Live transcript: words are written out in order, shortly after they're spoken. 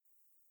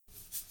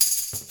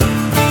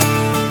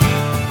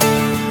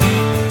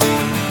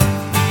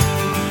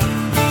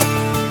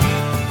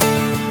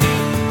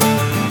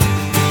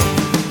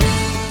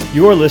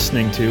You are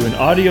listening to an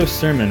audio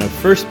sermon of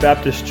First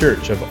Baptist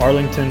Church of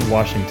Arlington,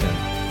 Washington.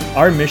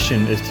 Our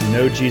mission is to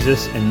know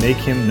Jesus and make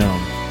Him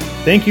known.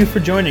 Thank you for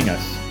joining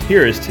us.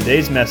 Here is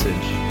today's message.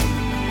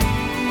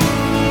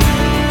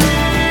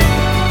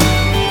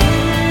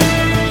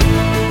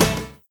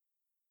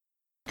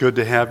 Good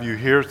to have you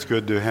here. It's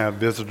good to have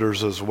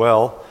visitors as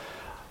well.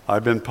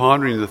 I've been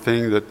pondering the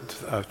thing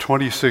that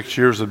 26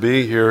 years of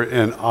being here,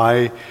 and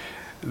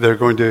we're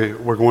going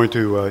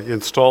to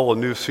install a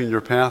new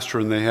senior pastor,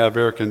 and they have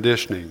air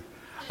conditioning.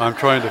 I'm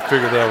trying to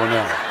figure that one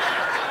out.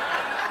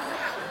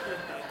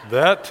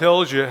 That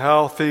tells you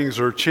how things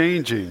are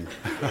changing.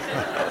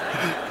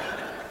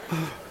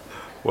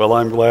 Well,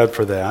 I'm glad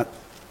for that.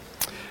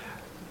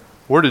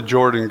 Where did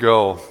Jordan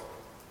go?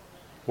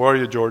 Where are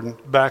you, Jordan?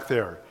 Back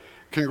there.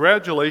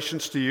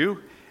 Congratulations to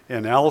you.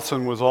 And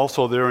Allison was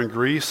also there in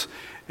Greece.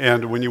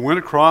 And when you went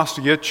across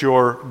to get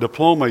your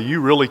diploma,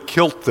 you really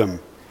killed them.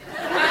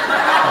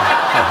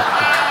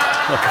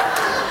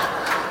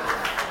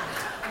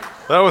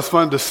 That was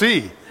fun to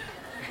see.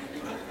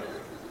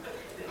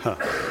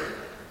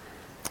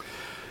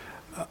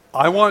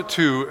 I want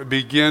to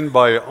begin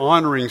by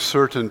honoring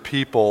certain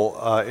people,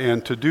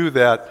 and to do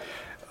that,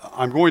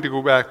 I'm going to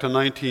go back to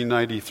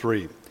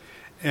 1993.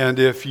 And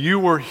if you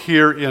were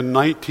here in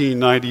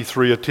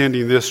 1993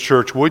 attending this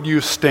church, would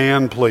you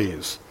stand,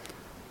 please?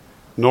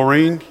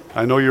 Noreen,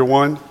 I know you're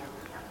one.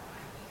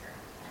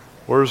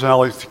 Where's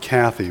Alex,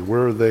 Kathy?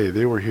 Where are they?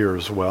 They were here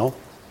as well.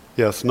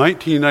 Yes,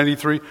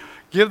 1993.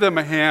 Give them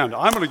a hand.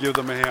 I'm going to give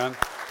them a hand.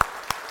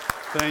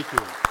 Thank you.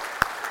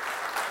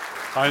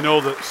 I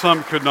know that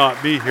some could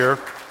not be here,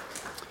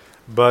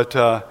 but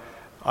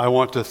I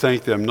want to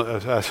thank them.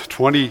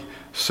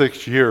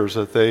 26 years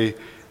that they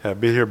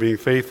have been here being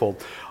faithful.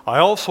 I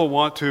also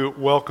want to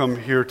welcome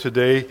here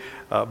today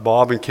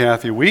Bob and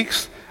Kathy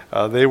Weeks.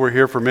 They were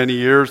here for many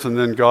years, and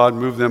then God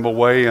moved them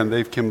away, and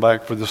they've come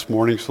back for this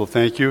morning, so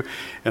thank you.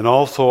 And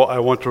also, I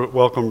want to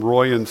welcome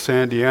Roy and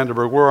Sandy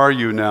Anderberg. Where are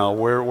you now?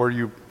 Where are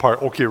you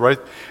part? Okay, right.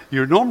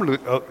 You're normally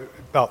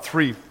about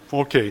 3.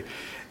 Okay.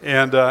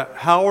 And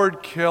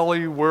Howard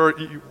Kelly,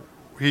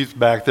 he's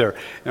back there.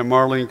 And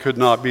Marlene could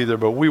not be there,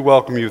 but we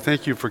welcome you.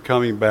 Thank you for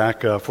coming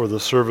back for the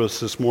service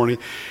this morning.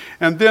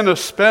 And then a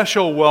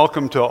special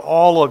welcome to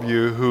all of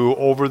you who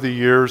over the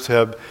years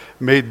have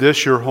made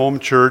this your home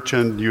church,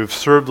 and you've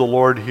served the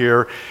Lord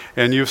here,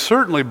 and you've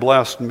certainly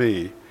blessed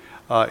me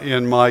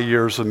in my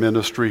years of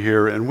ministry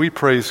here, and we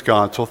praise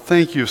God. So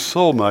thank you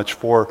so much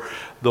for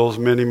those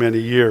many, many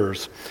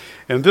years.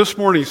 And this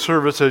morning's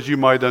service, as you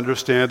might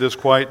understand, is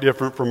quite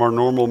different from our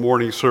normal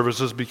morning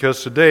services,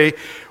 because today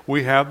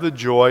we have the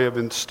joy of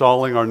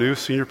installing our new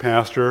senior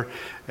pastor,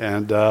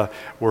 and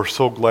we're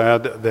so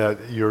glad that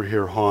you're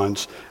here,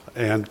 Hans,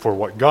 and for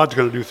what God's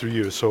going to do through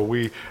you. So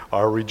we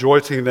are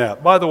rejoicing in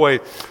that. By the way,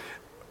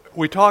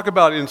 we talk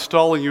about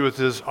installing you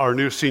as our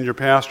new senior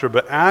pastor,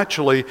 but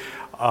actually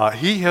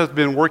he has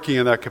been working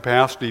in that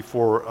capacity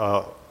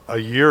for a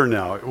year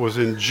now. It was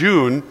in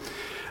June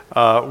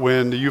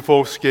when you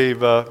folks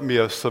gave me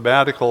a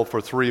sabbatical for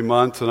 3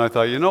 months, and I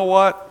thought, you know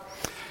what?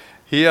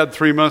 He had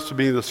 3 months to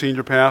be the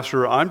senior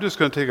pastor. I'm just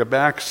going to take a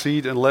back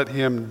seat and let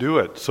him do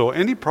it. So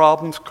any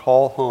problems,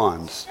 call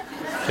Hans.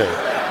 Okay,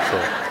 so,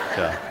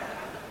 yeah.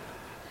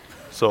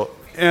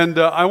 And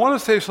I want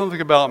to say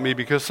something about me,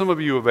 because some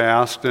of you have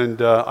asked, and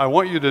I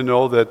want you to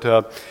know that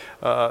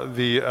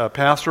the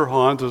Pastor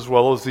Hans, as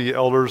well as the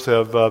elders,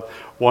 have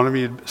wanted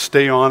me to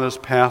stay on as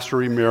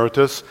Pastor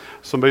Emeritus.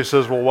 Somebody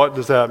says, well, what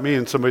does that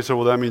mean? Somebody said,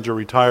 well, that means you're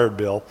retired,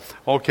 Bill.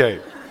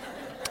 Okay.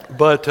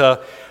 But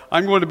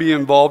I'm going to be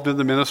involved in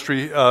the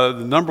ministry. The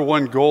number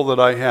one goal that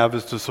I have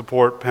is to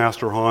support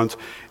Pastor Hans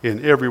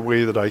in every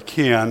way that I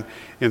can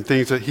in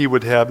things that he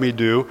would have me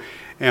do.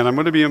 And I'm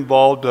going to be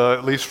involved,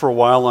 at least for a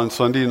while, on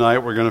Sunday night.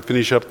 We're going to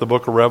finish up the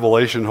book of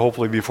Revelation,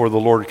 hopefully before the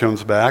Lord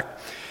comes back.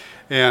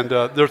 And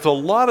there's a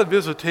lot of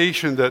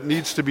visitation that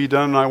needs to be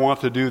done, and I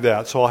want to do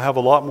that. So I'll have a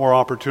lot more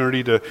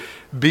opportunity to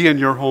be in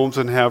your homes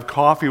and have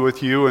coffee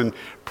with you and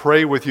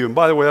pray with you. And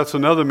by the way, that's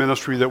another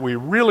ministry that we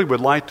really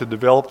would like to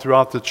develop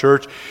throughout the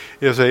church,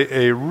 is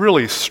a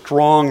really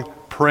strong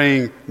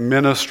praying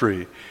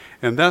ministry.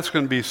 And that's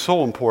going to be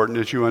so important,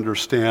 as you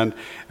understand,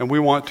 and we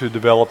want to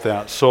develop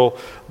that. So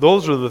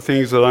those are the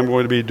things that I'm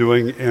going to be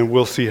doing, and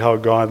we'll see how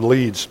God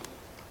leads.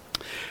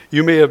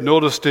 You may have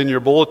noticed in your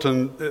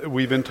bulletin,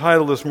 we've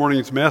entitled this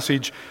morning's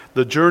message,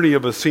 The Journey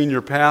of a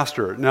Senior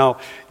Pastor. Now,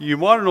 you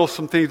want to know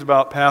some things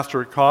about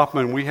Pastor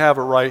Kaufman. We have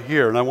it right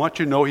here, and I want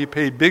you to know he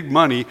paid big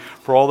money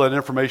for all that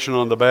information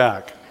on the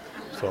back.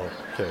 So,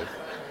 okay.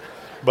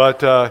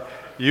 But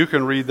you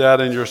can read that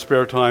in your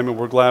spare time, and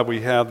we're glad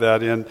we have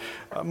that in.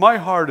 My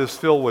heart is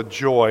filled with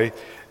joy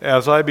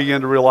as I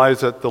began to realize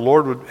that the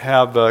Lord would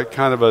have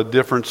kind of a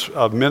difference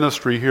of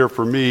ministry here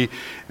for me,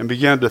 and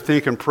began to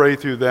think and pray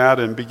through that,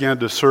 and began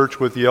to search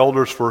with the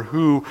elders for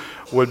who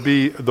would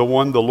be the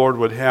one the Lord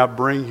would have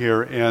bring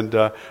here. And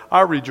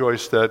I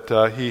rejoice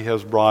that he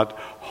has brought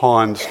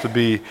Hans to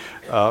be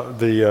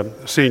the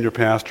senior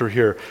pastor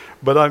here.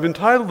 But I've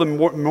entitled the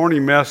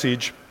morning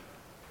message,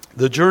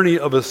 The journey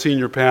of a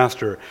senior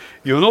pastor.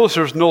 You'll notice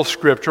there's no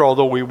scripture,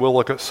 although we will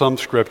look at some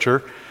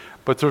scripture,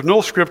 but there's no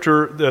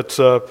scripture that's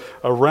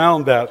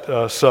around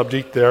that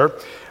subject there.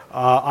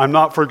 I'm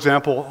not, for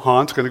example,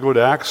 Hans, going to go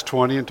to Acts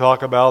 20 and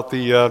talk about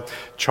the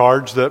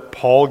charge that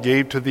Paul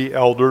gave to the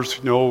elders,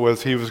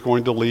 as he was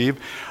going to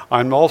leave.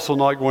 I'm also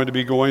not going to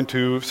be going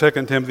to 2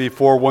 Timothy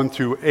 4, 1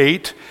 through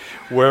 8,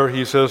 where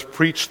he says,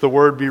 preach the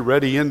word, be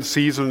ready in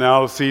season and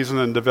out of season,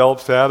 and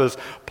develops that as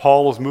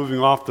Paul is moving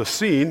off the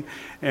scene,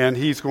 and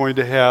he's going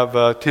to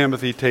have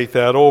Timothy take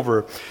that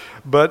over.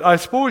 But I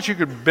suppose you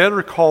could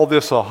better call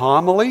this a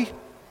homily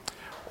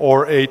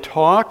or a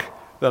talk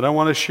that I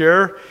want to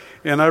share.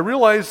 And I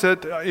realize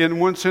that in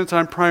one sense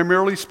I'm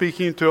primarily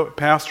speaking to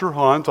Pastor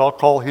Hans. I'll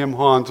call him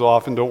Hans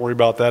often, don't worry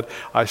about that.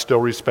 I still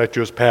respect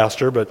you as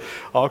pastor, but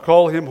I'll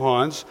call him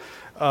Hans.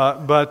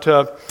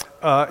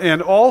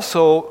 And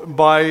also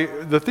by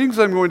the things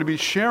I'm going to be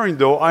sharing,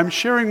 though, I'm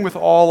sharing with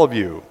all of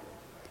you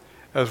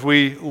as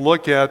we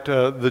look at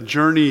the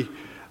journey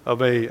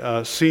of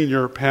a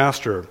senior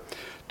pastor.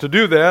 To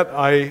do that,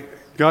 I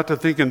got to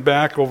thinking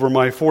back over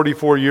my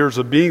 44 years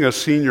of being a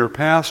senior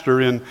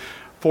pastor in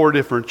 4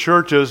 different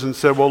churches and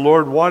said, well,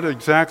 Lord, what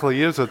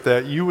exactly is it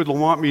that you would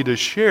want me to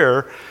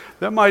share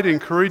that might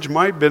encourage,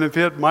 might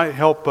benefit, might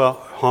help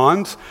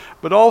Hans,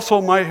 but also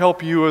might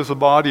help you as a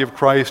body of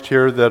Christ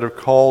here that are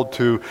called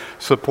to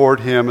support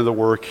him in the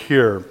work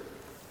here.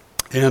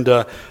 And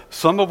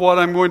some of what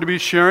I'm going to be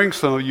sharing,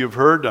 some of you have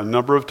heard a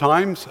number of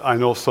times. I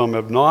know some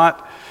have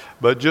not,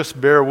 but just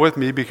bear with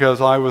me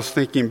because I was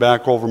thinking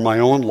back over my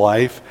own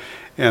life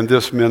and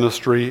this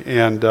ministry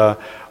and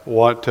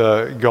what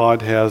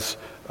God has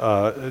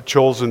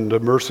chosen to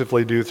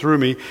mercifully do through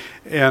me.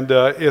 And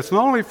it's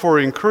not only for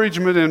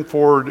encouragement and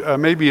for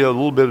maybe a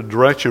little bit of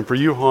direction for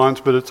you,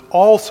 Hans, but it's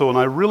also, and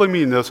I really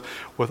mean this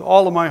with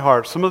all of my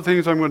heart, some of the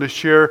things I'm going to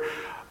share,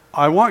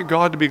 I want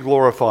God to be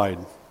glorified.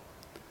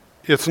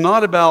 It's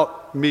not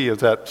about me, as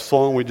that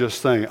song we just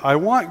sang. I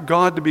want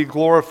God to be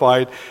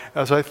glorified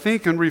as I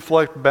think and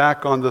reflect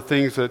back on the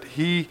things that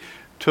He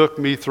took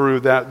me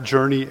through that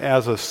journey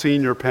as a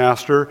senior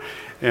pastor.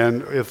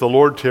 And if the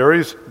Lord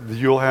tarries,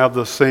 you'll have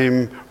the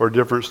same or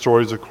different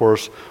stories, of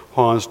course,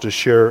 Hans, to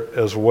share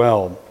as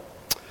well.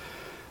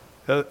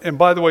 And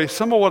by the way,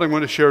 some of what I'm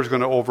going to share is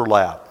going to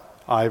overlap.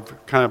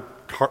 I've kind of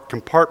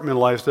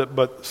compartmentalized it,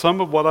 but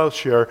some of what I'll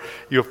share,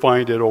 you'll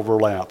find it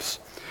overlaps.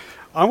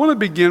 I want to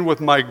begin with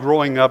my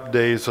growing up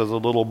days as a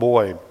little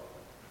boy.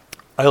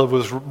 I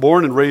was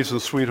born and raised in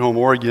Sweet Home,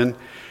 Oregon,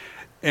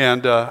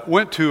 and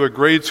went to a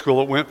grade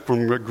school. It went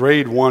from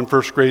grade 1,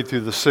 first grade,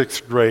 through the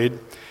 6th grade.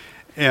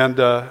 And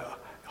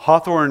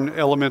Hawthorne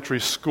Elementary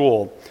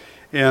School.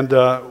 And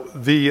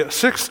the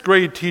 6th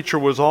grade teacher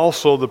was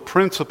also the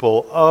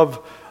principal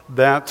of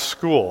that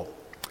school,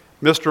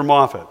 Mr.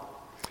 Moffat.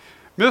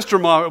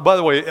 Mr. Moffat, by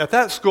the way, at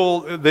that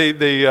school,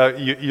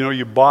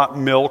 you bought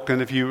milk,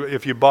 and if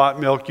you bought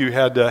milk, you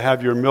had to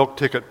have your milk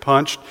ticket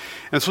punched.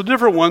 And so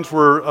different ones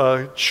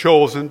were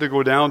chosen to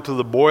go down to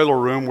the boiler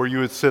room where you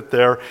would sit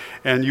there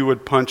and you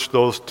would punch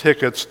those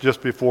tickets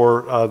just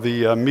before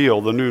the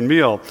noon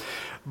meal.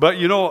 But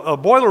a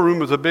boiler room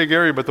was a big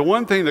area, but the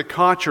one thing that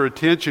caught your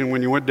attention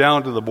when you went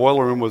down to the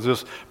boiler room was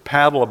this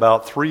paddle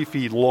about 3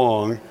 feet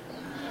long,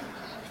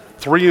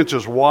 3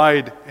 inches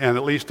wide, and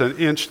at least an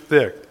inch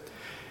thick.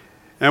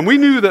 And we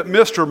knew that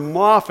Mr.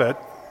 Moffat,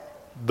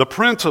 the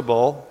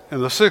principal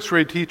and the 6th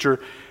grade teacher,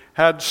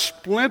 had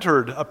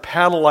splintered a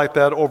paddle like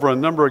that over a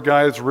number of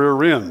guys'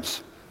 rear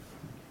ends.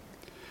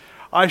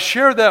 I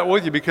share that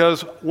with you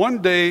because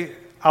one day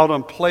out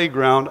on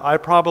playground, I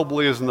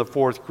probably was in the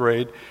 4th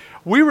grade,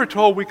 we were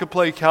told we could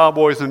play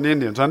cowboys and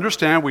Indians.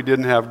 Understand, we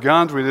didn't have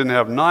guns, we didn't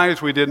have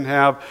knives, we didn't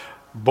have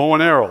bow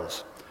and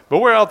arrows. But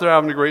we're out there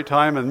having a great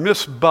time, and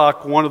Miss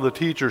Buck, one of the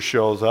teachers,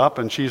 shows up,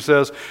 and she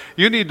says,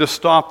 you need to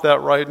stop that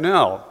right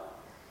now.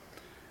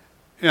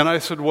 And I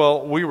said,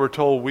 well, we were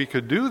told we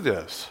could do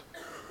this.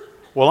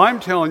 Well, I'm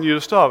telling you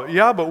to stop.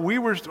 Yeah, but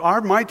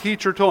my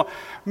teacher told,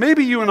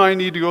 maybe you and I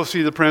need to go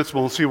see the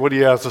principal and see what he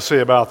has to say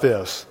about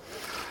this.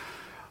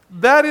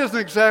 That isn't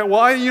exactly,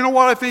 well, you know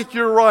what, I think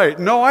you're right.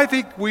 No, I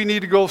think we need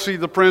to go see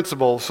the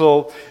principal.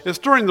 So it's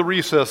during the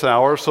recess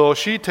hour, so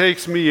she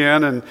takes me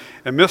in, and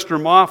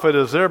Mr. Moffat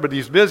is there, but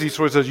he's busy,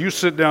 so he says, you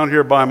sit down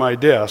here by my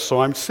desk.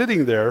 So I'm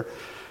sitting there,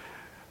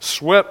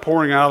 sweat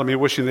pouring out of me,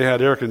 wishing they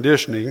had air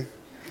conditioning.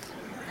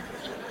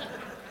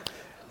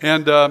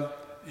 And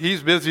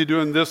he's busy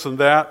doing this and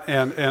that,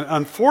 and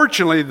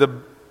unfortunately,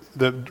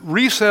 the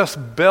recess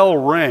bell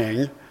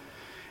rang.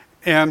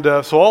 And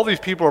so all these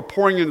people are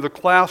pouring into the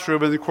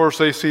classroom, and of course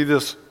they see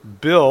this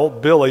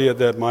Billy,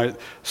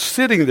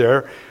 sitting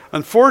there.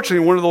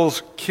 Unfortunately, one of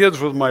those kids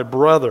was my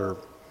brother.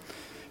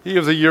 He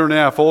was a year and a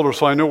half older,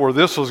 so I know where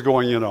this was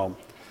going,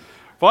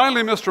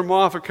 Finally, Mr.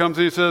 Moffat comes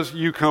in, he says,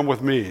 you come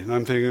with me. And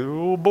I'm thinking,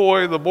 oh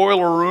boy, the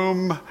boiler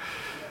room.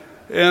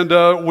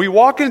 And we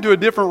walk into a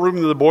different room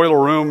than the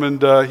boiler room,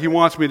 and he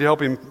wants me to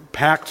help him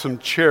pack some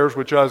chairs,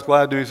 which I was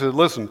glad to do. He said,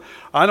 listen,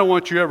 I don't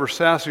want you ever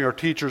sassing our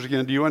teachers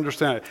again. Do you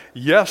understand it?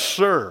 Yes,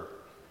 sir.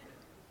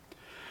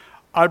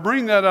 I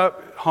bring that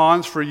up,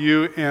 Hans, for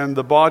you and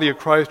the body of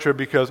Christ here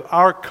because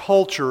our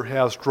culture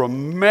has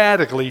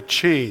dramatically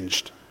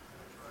changed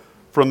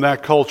from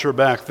that culture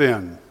back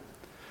then.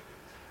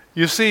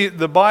 You see,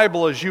 the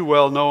Bible, as you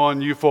well know,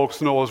 and you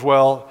folks know as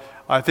well,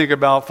 I think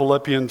about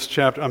Proverbs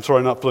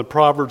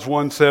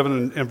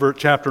 1:7 and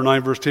chapter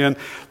 9, verse 10.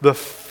 The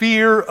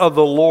fear of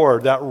the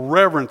Lord, that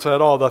reverence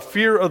at all, the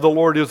fear of the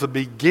Lord is the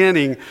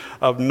beginning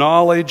of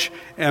knowledge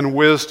and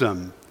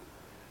wisdom.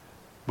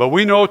 But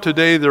we know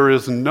today there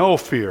is no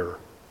fear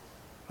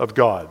of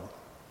God.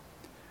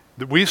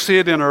 We see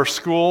it in our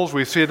schools,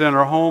 we see it in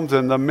our homes,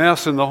 and the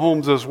mess in the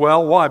homes as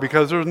well. Why?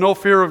 Because there's no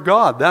fear of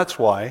God. That's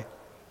why.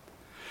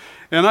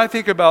 And I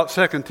think about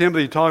 2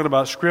 Timothy talking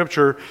about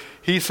Scripture.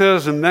 He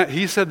said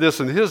this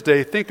in his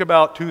day, think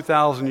about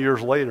 2,000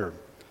 years later.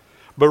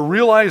 But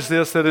realize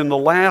this, that in the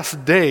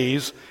last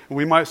days, and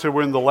we might say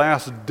we're in the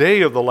last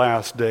day of the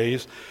last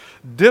days,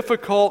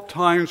 difficult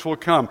times will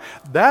come.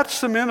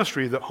 That's the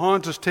ministry that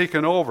Hans has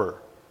taken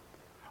over.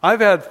 I've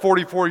had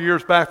 44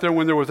 years back there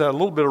when there was that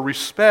little bit of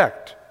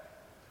respect.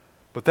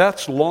 But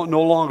that's no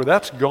longer,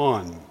 that's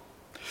gone.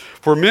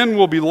 For men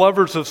will be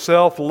lovers of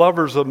self,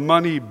 lovers of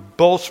money,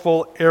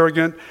 boastful,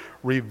 arrogant,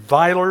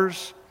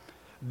 revilers,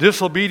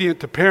 disobedient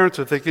to parents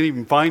if they can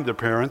even find their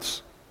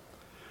parents,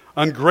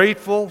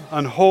 ungrateful,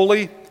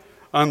 unholy,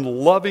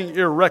 unloving,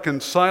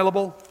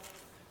 irreconcilable,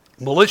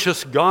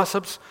 malicious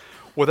gossips,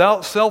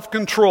 without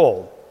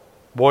self-control.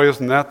 Boy,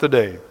 isn't that the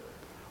day.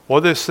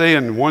 What did they say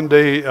in one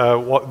day,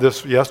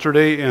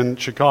 yesterday in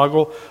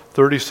Chicago?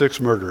 36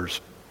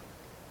 murders.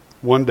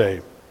 One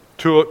day.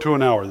 Two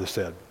an hour, they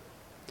said.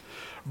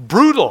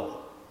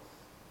 Brutal.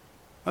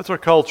 That's our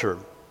culture.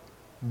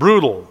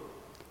 Brutal.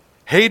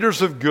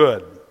 Haters of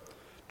good.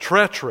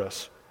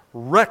 Treacherous.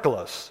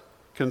 Reckless.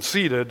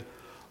 Conceited.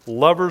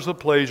 Lovers of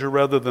pleasure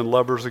rather than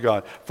lovers of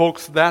God.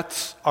 Folks,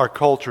 that's our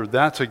culture.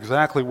 That's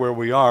exactly where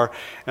we are.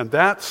 And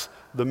that's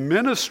the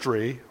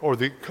ministry or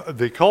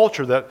the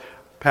culture that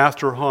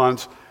Pastor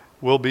Hans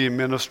will be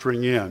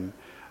ministering in.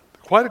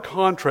 Quite a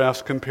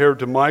contrast compared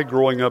to my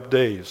growing up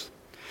days.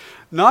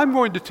 Now I'm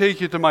going to take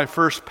you to my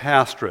first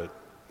pastorate.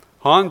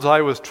 Hans,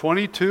 I was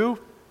 22.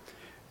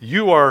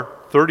 You are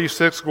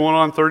 36 going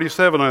on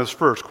 37 on his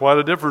first. Quite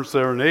a difference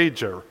there in age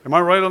there. Am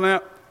I right on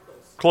that?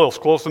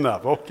 Close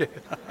enough. Okay.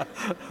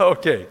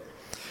 Okay.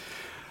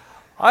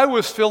 I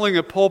was filling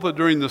a pulpit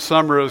during the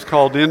summer. It was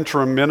called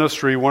Interim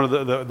Ministry. One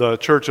of the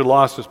church had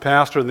lost its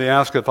pastor, and they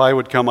asked if I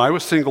would come. I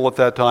was single at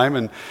that time,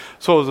 and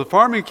so it was a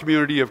farming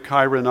community of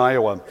Kyron,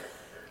 Iowa.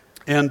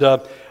 And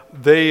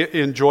they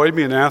enjoyed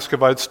me and asked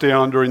if I'd stay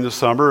on during the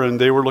summer, and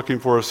they were looking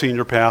for a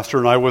senior pastor,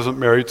 and I wasn't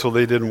married, so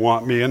they didn't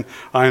want me, and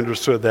I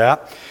understood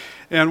that.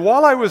 And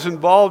while I was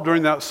involved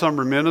during that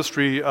summer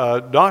ministry,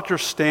 Dr.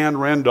 Stan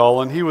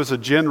Rendall, and he was a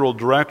general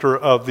director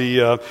of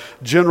the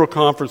General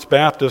Conference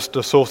Baptist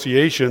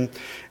Association,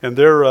 and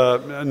their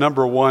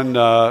number one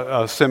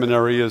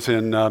seminary is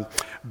in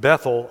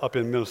Bethel, up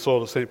in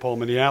Minnesota, St. Paul,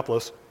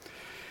 Minneapolis.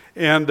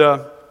 And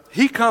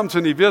he comes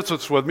and he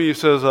visits with me. He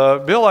says,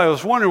 Bill, I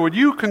was wondering, would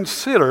you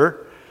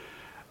consider,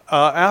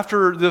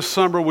 after this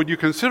summer, would you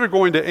consider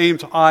going to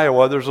Ames,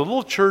 Iowa? There's a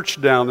little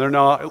church down there.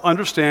 Now,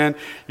 understand,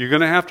 you're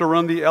going to have to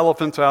run the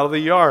elephants out of the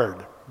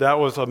yard. That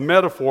was a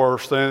metaphor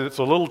saying it's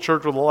a little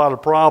church with a lot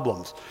of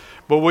problems.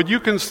 But would you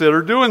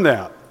consider doing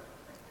that?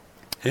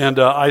 And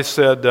I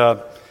said,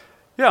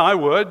 yeah, I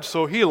would.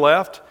 So he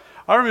left.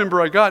 I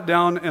remember I got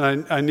down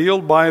and I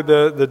kneeled by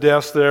the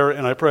desk there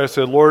and I prayed. I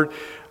said, Lord,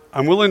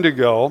 I'm willing to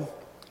go.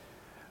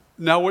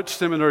 Now, which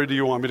seminary do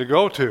you want me to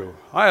go to?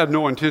 I had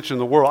no intention in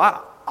the world.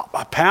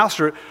 A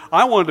pastor,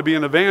 I wanted to be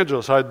an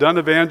evangelist. I'd done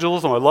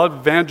evangelism. I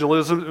loved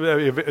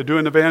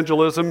doing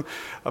evangelism.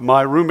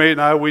 My roommate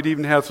and I, we'd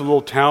even had some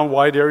little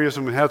town-wide areas,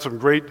 and we had some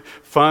great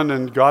fun,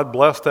 and God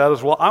blessed that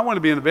as well. I wanted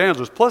to be an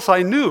evangelist. Plus,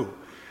 I knew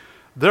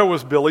there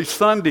was Billy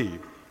Sunday,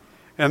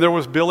 and there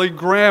was Billy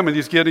Graham, and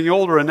he's getting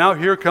older, and now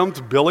here comes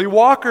Billy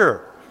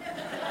Walker.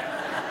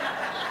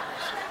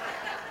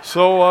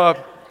 So,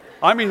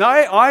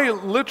 I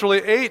literally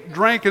ate,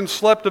 drank, and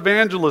slept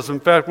evangelism.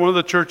 In fact, one of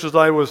the churches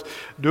I was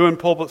doing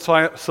pulpit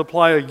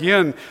supply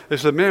again, they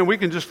said, man, we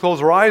can just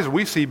close our eyes and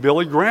we see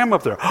Billy Graham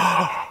up there.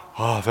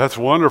 Oh, that's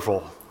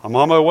wonderful. I'm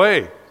on my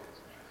way.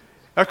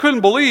 I couldn't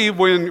believe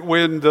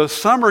when the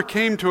summer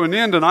came to an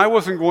end and I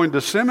wasn't going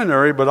to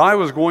seminary, but I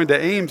was going to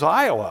Ames,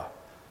 Iowa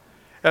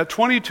at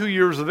 22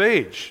 years of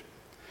age.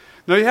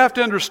 Now, you have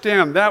to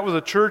understand, that was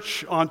a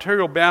church,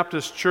 Ontario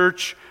Baptist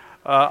Church.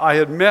 I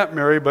had met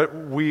Mary, but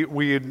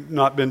we had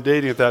not been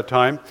dating at that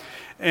time.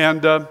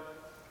 And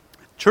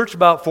church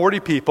about 40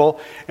 people,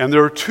 and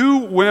there were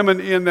 2 women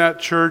in that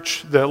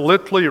church that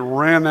literally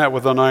ran that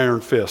with an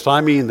iron fist.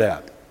 I mean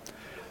that.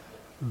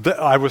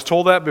 I was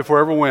told that before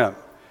I ever went.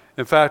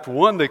 In fact,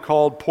 one they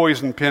called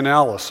Poison Pin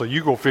Alice, so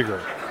you go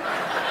figure.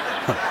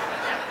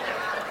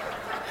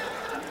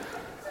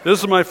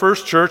 This is my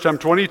first church. I'm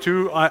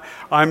 22.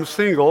 I'm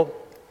single.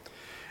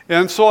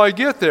 And so I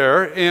get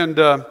there,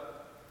 and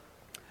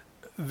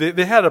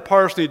they had a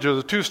parsonage. It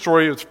was a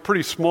 2-story. It was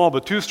pretty small,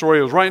 but 2-story.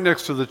 It was right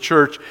next to the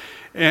church,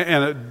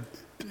 and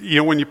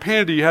when you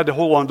painted it, you had to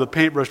hold on to the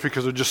paintbrush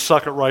because it would just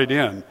suck it right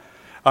in.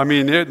 I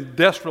mean, it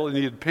desperately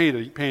needed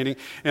painting.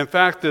 In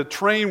fact, the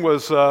train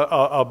was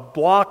a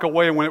block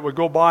away, and when it would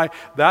go by,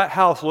 that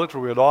house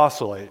literally would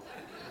oscillate.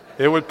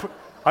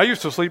 I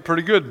used to sleep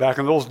pretty good back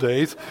in those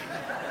days.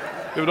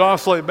 It would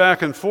oscillate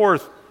back and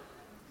forth.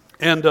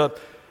 And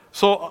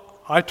so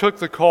I took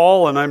the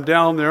call, and I'm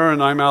down there,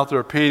 and I'm out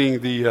there painting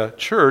the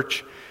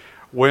church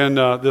when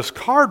this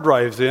car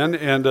drives in,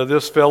 and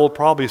this fellow,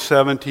 probably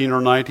 17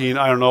 or 19,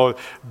 I don't know,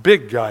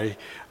 big guy.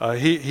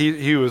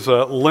 He was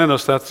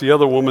Linus, that's the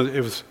other woman,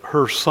 it was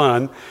her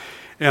son.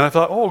 And I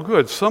thought, oh,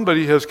 good,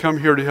 somebody has come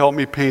here to help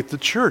me paint the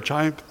church.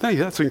 I think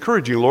that's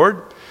encouraging,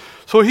 Lord.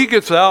 So he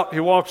gets out, he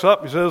walks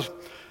up, he says,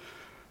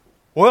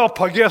 well,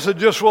 I guess it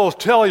just will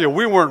tell you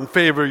we weren't in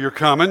favor of your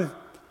coming.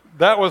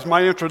 That was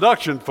my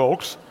introduction,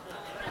 folks.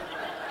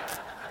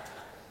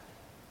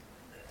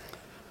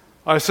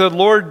 I said,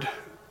 Lord,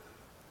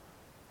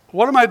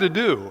 what am I to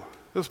do?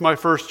 This is my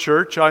first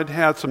church. I'd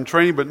had some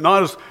training, but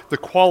not as the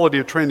quality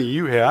of training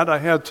you had. I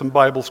had some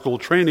Bible school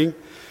training.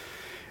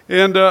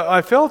 And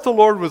I felt the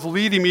Lord was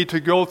leading me to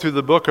go through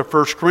the book of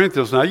 1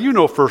 Corinthians. Now, you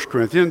know 1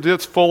 Corinthians.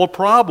 It's full of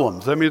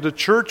problems. I mean, the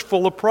church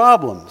full of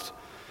problems.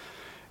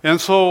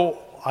 And so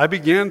I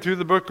began through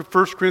the book of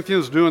 1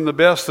 Corinthians, doing the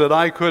best that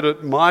I could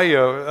at my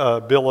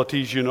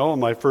abilities,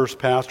 my first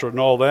pastorate and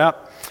all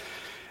that.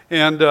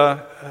 And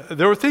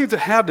there were things that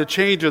had to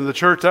change in the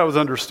church. That was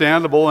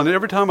understandable. And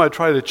every time I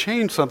tried to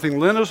change something,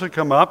 Linus would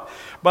come up.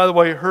 By the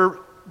way, her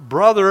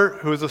brother,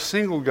 who was a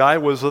single guy,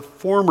 was a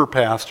former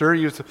pastor.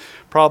 He was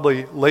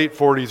probably late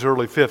 40s,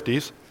 early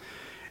 50s.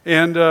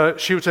 And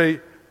she would say,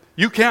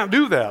 you can't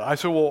do that. I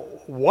said, well,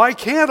 why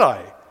can't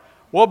I?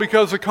 Well,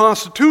 because the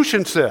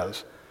Constitution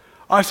says.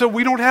 I said,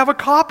 we don't have a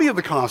copy of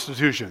the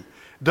Constitution.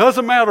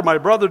 Doesn't matter, my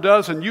brother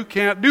does, and you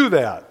can't do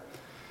that.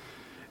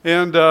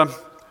 And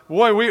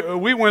boy,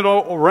 we went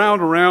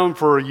around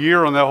for a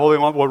year on that whole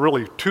thing, well,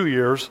 really 2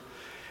 years.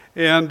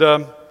 And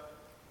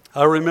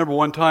I remember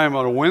one time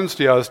on a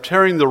Wednesday, I was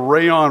tearing the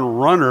rayon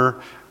runner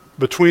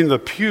between the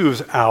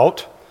pews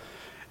out,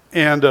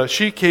 and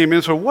she came in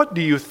and said, what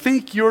do you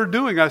think you're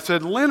doing? I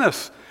said,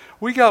 Linus,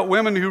 we got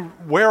women who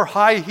wear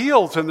high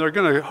heels, and they're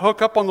going to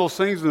hook up on those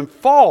things and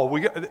fall.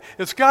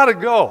 It's got to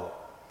go.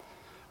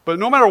 But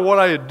no matter what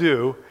I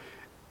do,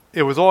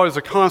 it was always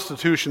the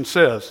Constitution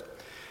says.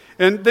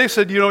 And they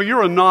said,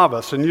 you're a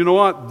novice. And you know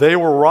what? They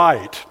were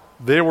right.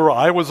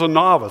 I was a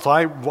novice.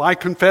 I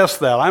confess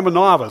that. I'm a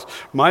novice.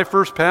 My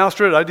first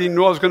pastorate, I didn't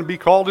know I was going to be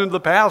called into the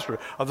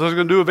pastorate. I was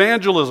going to do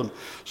evangelism.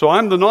 So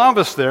I'm the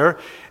novice there.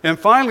 And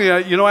finally,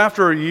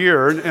 after a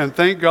year, and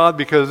thank God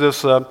because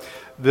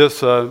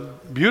this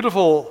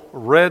beautiful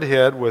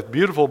redhead with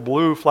beautiful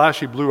blue,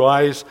 flashy blue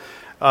eyes,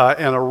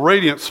 and a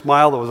radiant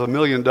smile that was $1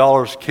 million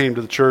came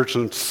to the church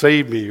and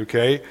saved me,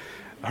 okay?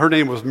 Her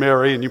name was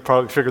Mary, and you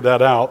probably figured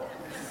that out.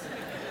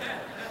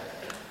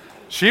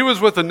 She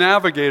was with the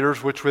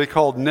Navigators, which they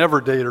called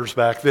never daters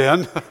back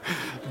then,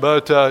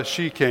 but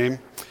she came.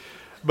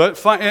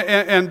 But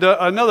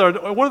another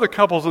one of the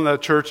couples in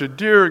that church, a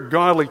dear,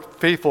 godly,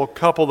 faithful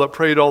couple that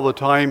prayed all the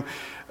time.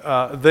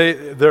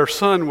 Their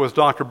son was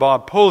Dr.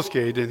 Bob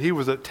Posgate, and he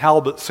was at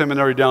Talbot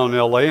Seminary down in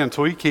L.A., and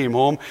so he came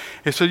home.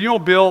 He said,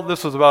 Bill,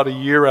 this was about a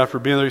year after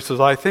being there. He says,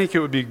 I think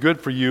it would be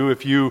good for you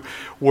if you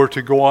were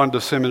to go on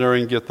to seminary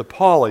and get the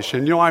polish.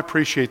 And, I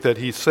appreciate that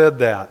he said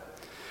that.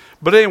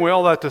 But anyway,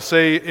 all that to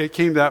say, it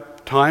came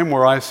that time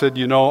where I said,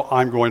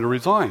 I'm going to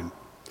resign.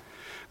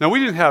 Now, we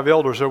didn't have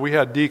elders there. We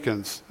had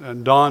deacons.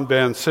 And Don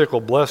Van Sickle,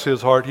 bless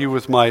his heart, he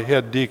was my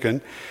head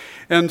deacon.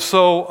 And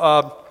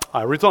so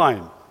I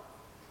resigned.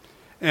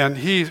 And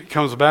he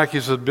comes back,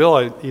 he says,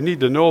 Bill, you need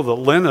to know that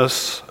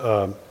Linus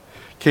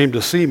came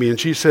to see me, and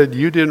she said,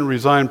 you didn't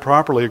resign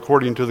properly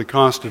according to the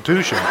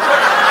Constitution.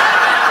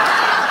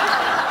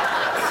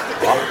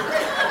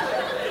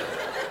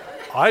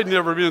 I'd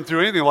never been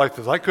through anything like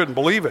this. I couldn't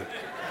believe it.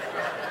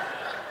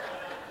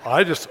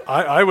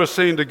 I was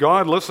saying to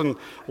God, listen,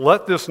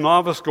 let this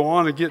novice go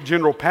on and get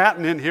General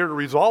Patton in here to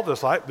resolve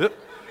this.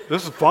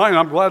 This is fine.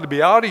 I'm glad to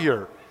be out of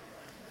here.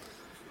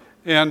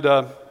 And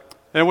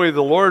anyway,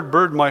 the Lord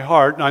burdened my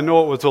heart, and I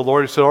know it was the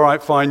Lord. He said, all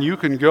right, fine, you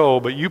can go,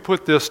 but you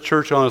put this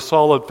church on a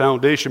solid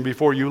foundation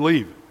before you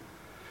leave.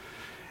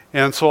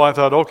 And so I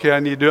thought, okay,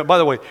 I need to do it. By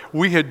the way,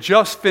 we had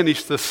just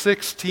finished the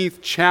 16th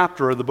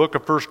chapter of the book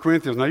of 1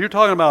 Corinthians. Now, you're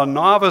talking about a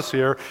novice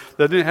here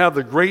that didn't have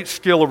the great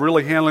skill of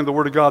really handling the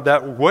Word of God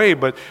that way,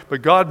 but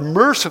God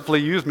mercifully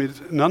used me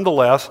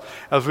nonetheless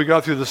as we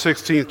got through the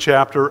 16th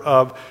chapter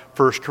of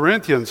 1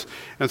 Corinthians.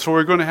 And so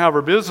we're going to have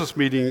our business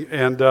meeting,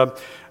 and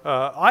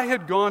I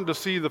had gone to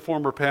see the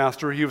former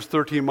pastor. He was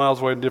 13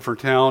 miles away in a different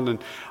town,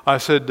 and I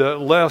said,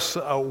 Les,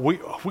 we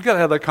got to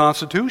have that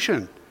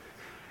Constitution.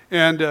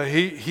 And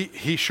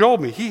he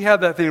showed me. He had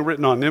that thing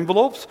written on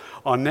envelopes,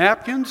 on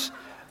napkins.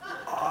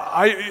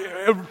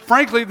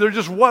 Frankly, there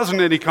just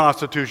wasn't any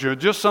Constitution. It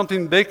was just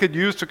something they could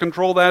use to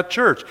control that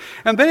church.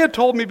 And they had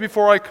told me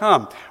before I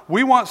come,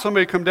 we want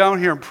somebody to come down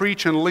here and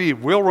preach and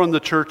leave. We'll run the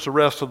church the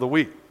rest of the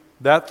week.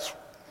 That's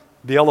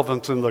the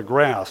elephants in the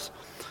grass.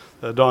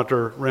 that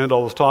Dr.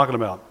 Randall was talking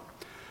about.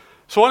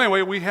 So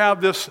anyway, we have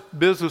this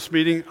business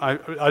meeting.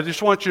 I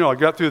just want you to know, I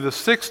got through the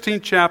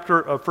 16th chapter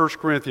of 1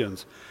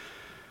 Corinthians.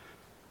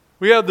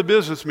 We had the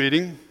business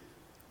meeting,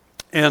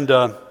 and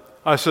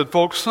I said,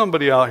 folks,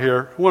 somebody out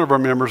here, one of our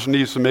members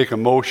needs to make a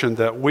motion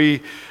that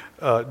we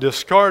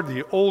discard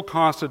the old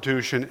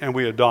Constitution and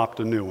we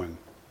adopt a new one.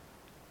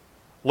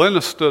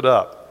 Linda stood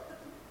up.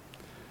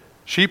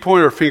 She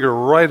pointed her finger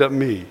right at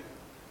me.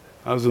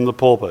 I was in the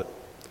pulpit.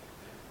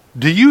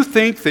 Do you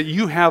think that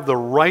you have the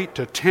right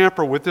to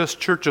tamper with this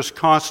church's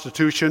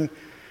Constitution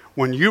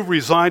when you've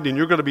resigned and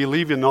you're going to be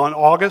leaving on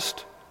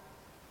August?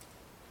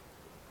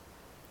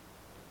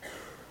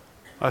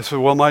 I said,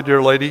 well, my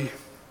dear lady,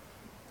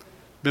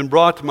 been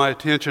brought to my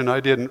attention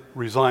I didn't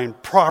resign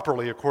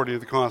properly according to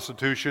the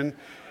Constitution,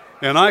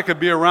 and I could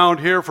be around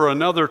here for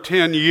another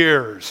 10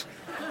 years.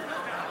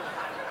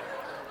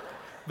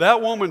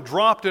 That woman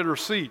dropped in her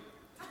seat.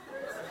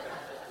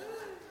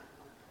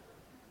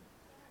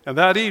 And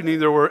that evening,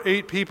 there were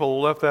 8 people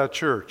who left that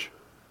church.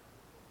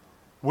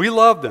 We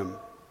loved them.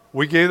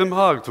 We gave them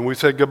hugs, and we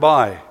said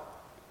goodbye.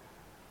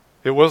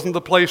 It wasn't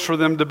the place for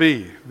them to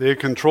be. They had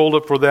controlled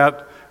it for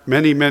that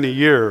many, many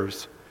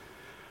years.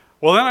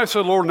 Well, then I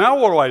said, Lord, now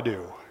what do I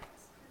do?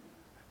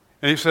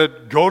 And he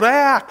said, go to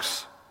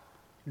Acts.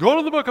 Go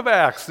to the book of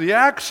Acts. The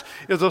Acts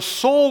is a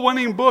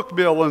soul-winning book,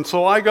 Bill. And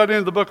so I got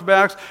into the book of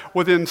Acts.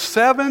 Within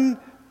 7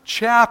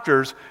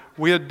 chapters,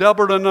 we had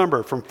doubled a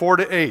number from 4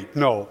 to 8.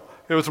 No.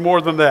 It was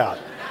more than that.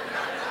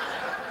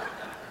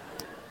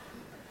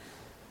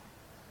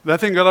 That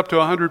thing got up to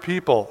 100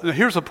 people. Now,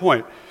 here's the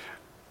point.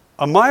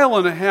 A mile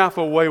and a half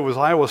away was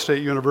Iowa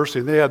State University,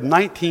 and they had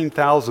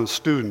 19,000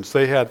 students.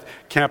 They had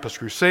Campus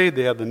Crusade,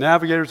 they had the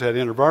Navigators, they had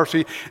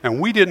InterVarsity,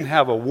 and we didn't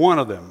have a one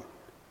of them.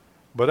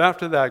 But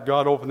after that,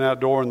 God opened that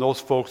door, and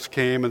those folks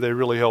came, and they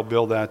really helped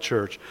build that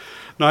church.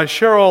 Now, I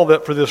share all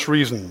that for this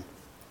reason.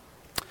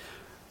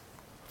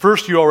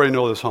 First, you already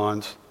know this,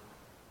 Hans.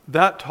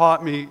 That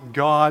taught me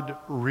God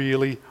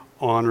really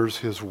honors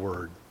His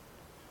Word.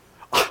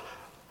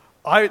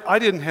 I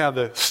didn't have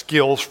the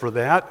skills for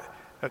that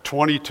at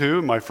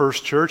 22, my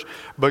first church,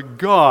 but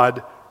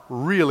God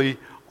really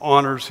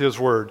honors His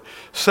Word.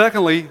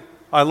 Secondly,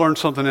 I learned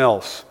something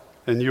else,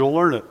 and you'll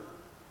learn it.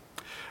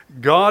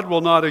 God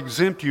will not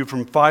exempt you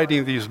from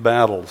fighting these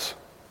battles.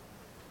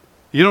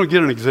 You don't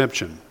get an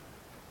exemption.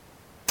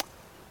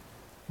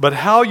 But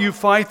how you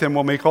fight them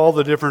will make all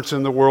the difference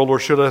in the world, or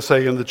should I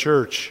say in the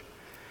church.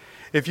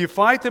 If you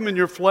fight them in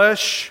your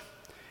flesh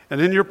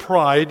and in your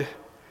pride,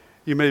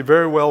 you may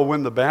very well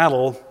win the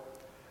battle,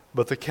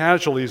 but the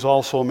casualties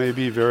also may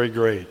be very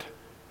great.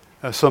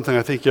 That's something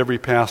I think every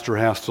pastor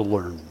has to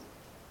learn.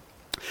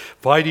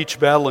 Fight each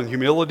battle in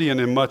humility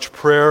and in much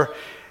prayer,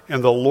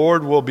 and the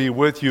Lord will be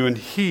with you, and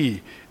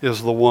He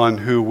is the one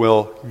who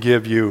will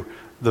give you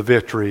the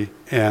victory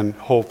and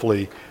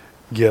hopefully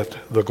get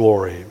the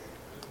glory.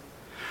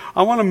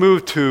 I want to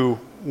move to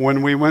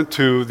when we went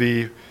to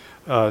the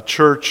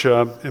church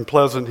in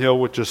Pleasant Hill,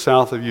 which is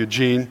south of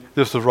Eugene.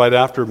 This was right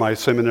after my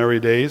seminary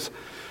days. A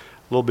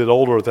little bit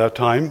older at that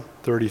time,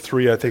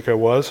 33 I think I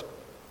was.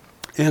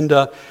 And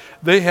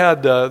they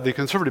had, the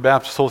Conservative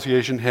Baptist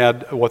Association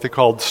had what they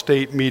called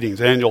state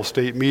meetings, annual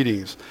state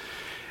meetings.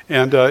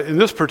 And in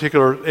this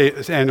particular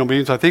annual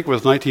meetings, I think it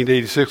was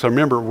 1986, I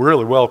remember it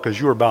really well because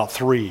you were about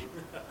 3.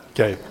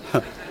 Okay.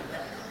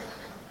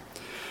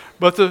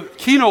 But the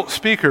keynote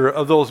speaker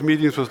of those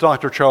meetings was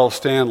Dr. Charles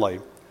Stanley.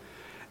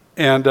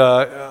 And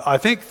I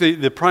think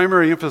the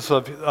primary emphasis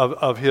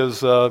of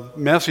his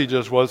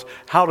messages was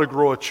how to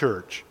grow a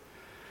church.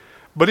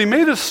 But he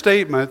made a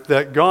statement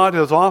that God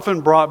has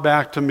often brought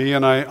back to me,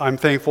 and I'm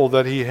thankful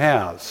that He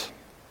has.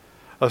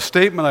 A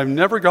statement I've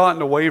never gotten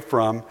away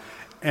from,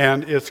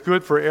 and it's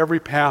good for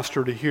every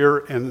pastor to hear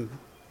and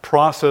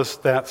process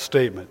that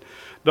statement.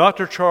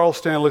 Dr. Charles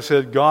Stanley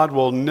said, God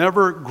will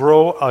never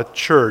grow a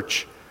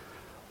church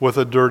with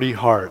a dirty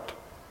heart.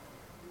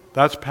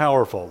 That's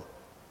powerful.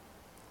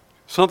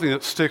 Something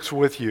that sticks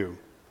with you.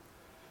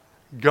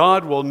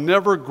 God will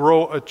never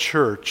grow a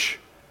church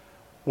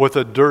with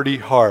a dirty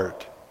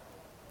heart.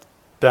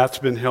 That's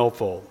been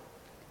helpful.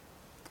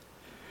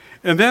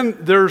 And then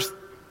there's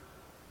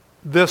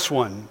this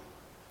one.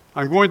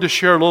 I'm going to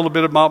share a little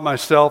bit about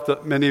myself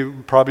that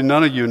probably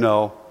none of you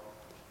know.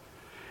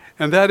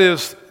 And that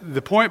is,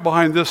 the point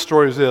behind this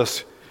story is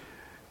this.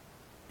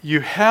 You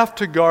have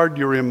to guard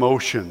your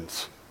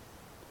emotions.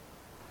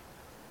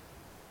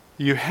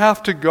 You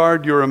have to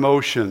guard your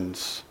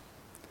emotions.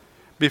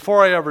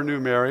 Before I ever knew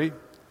Mary,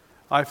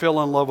 I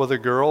fell in love with a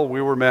girl.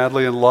 We were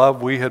madly in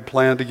love. We had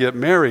planned to get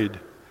married.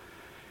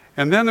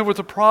 And then there was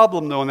a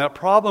problem, though, and that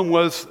problem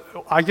was,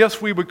 I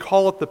guess we would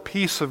call it the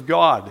peace of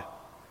God.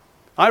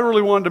 I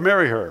really wanted to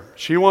marry her.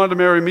 She wanted to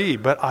marry me,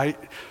 but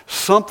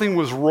something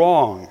was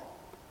wrong.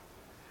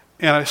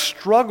 And I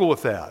struggled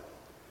with that.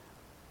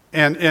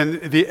 And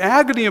the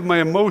agony of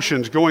my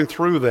emotions going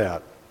through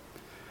that.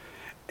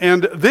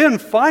 And then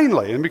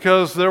finally, and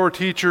because there were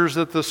teachers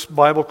at this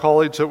Bible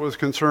college that was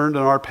concerned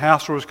and our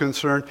pastor was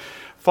concerned,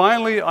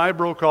 finally I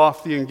broke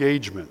off the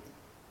engagement.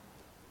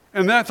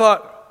 And then I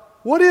thought,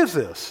 what is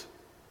this?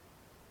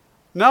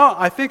 Now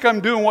I think I'm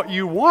doing what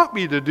you want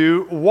me to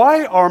do.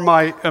 Why are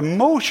my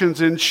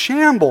emotions in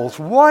shambles?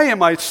 Why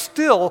am I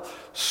still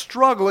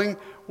struggling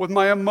with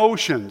my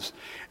emotions?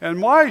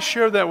 And why I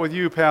share that with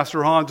you,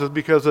 Pastor Hans, is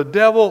because the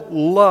devil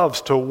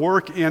loves to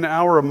work in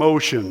our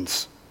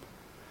emotions.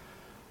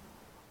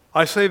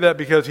 I say that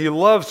because he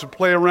loves to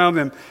play around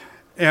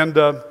and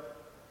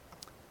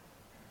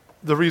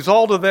the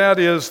result of that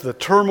is the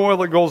turmoil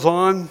that goes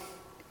on.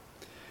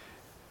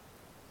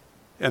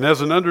 And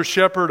as an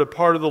under-shepherd, a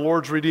part of the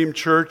Lord's Redeemed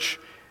Church,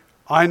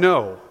 I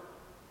know,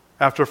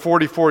 after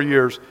 44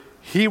 years,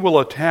 he will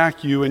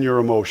attack you in your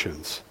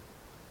emotions.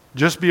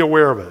 Just be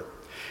aware of it.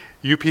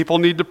 You people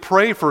need to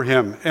pray for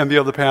him and the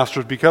other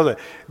pastors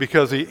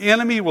because the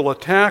enemy will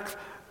attack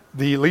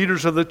the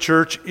leaders of the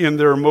church in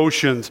their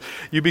emotions.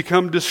 You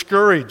become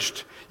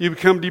discouraged. You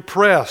become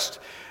depressed.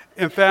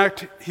 In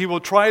fact, he will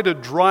try to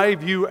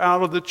drive you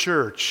out of the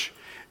church,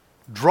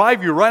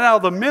 drive you right out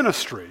of the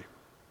ministry.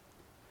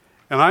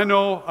 And I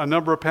know a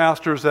number of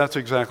pastors, that's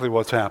exactly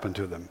what's happened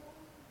to them.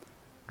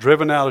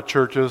 Driven out of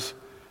churches,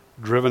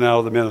 driven out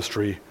of the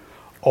ministry,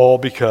 all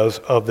because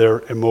of their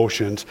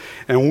emotions.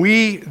 And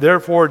we,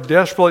 therefore,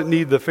 desperately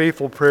need the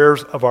faithful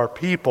prayers of our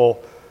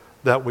people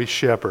that we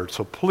shepherd.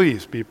 So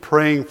please be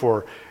praying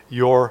for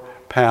your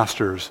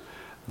pastors,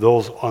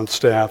 those on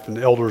staff, and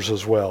elders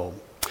as well.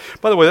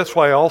 By the way, that's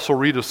why I also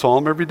read a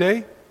psalm every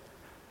day.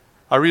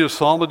 I read a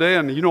psalm a day,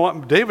 and you know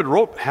what? David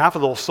wrote half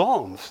of those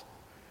psalms.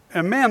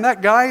 And man,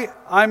 that guy,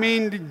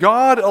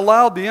 God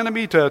allowed the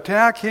enemy to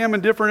attack him in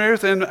different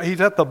areas, and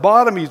he's at the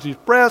bottom, he's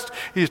depressed,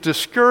 he's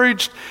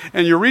discouraged,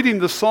 and you're reading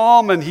the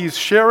psalm, and he's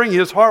sharing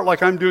his heart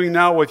like I'm doing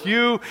now with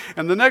you,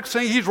 and the next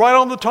thing, he's right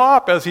on the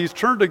top as he's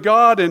turned to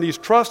God, and he's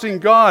trusting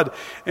God.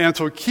 And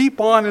so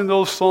keep on in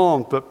those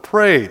psalms, but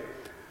pray.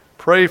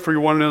 Pray for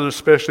one another,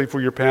 especially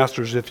for your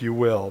pastors, if you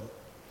will.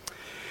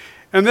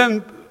 And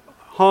then,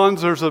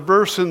 Hans, there's a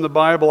verse in the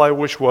Bible I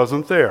wish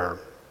wasn't there.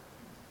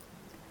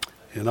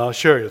 And I'll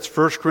share you. It's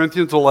 1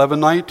 Corinthians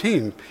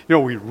 11:19. You know,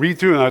 we read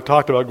through, and I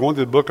talked about going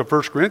through the book of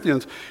 1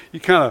 Corinthians.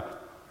 You kind of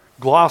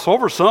gloss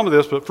over some of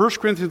this, but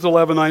 1 Corinthians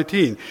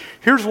 11:19.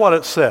 Here's what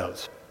it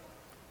says.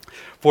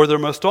 For there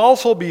must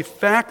also be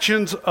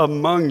factions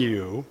among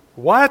you.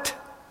 What?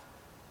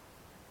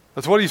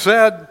 That's what he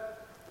said.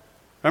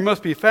 There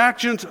must be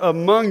factions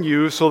among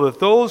you so that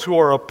those who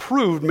are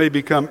approved may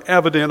become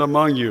evident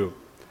among you.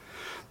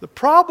 The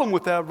problem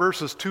with that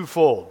verse is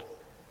twofold.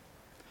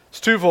 It's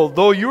twofold.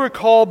 Though you are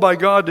called by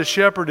God to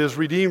shepherd his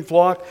redeemed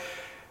flock,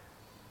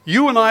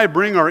 you and I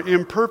bring our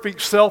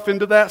imperfect self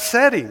into that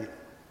setting.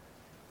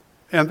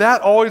 And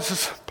that always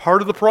is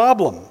part of the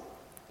problem.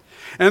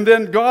 And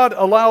then God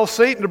allows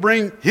Satan to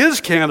bring his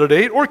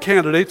candidate or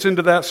candidates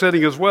into that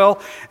setting as well,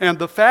 and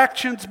the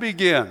factions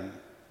begin.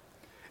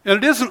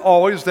 And it isn't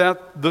always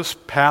that this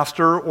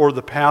pastor or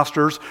the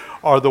pastors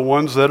are the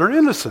ones that are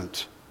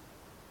innocent.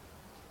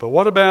 But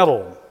what a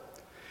battle.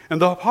 And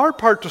the hard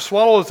part to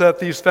swallow is that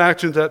these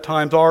factions at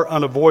times are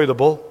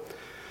unavoidable.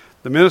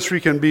 The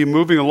ministry can be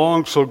moving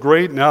along so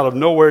great, and out of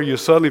nowhere you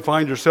suddenly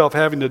find yourself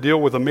having to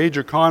deal with a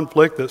major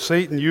conflict that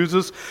Satan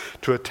uses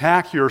to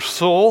attack your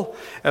soul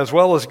as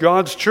well as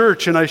God's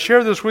church. And I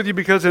share this with you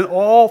because in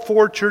all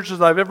 4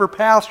 churches I've ever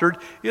pastored,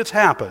 it's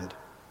happened.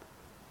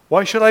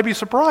 Why should I be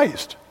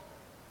surprised?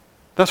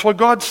 That's what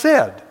God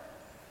said.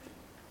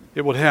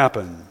 It would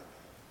happen.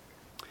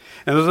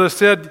 And as I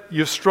said,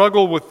 you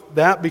struggle with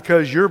that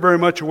because you're very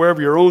much aware of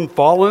your own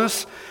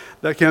fallenness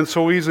that can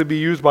so easily be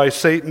used by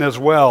Satan as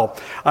well.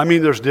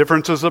 There's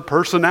differences of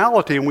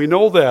personality, and we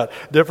know that.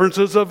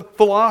 Differences of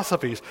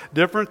philosophies.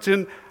 Difference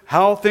in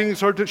how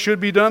things should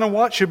be done and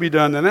what should be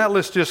done. And that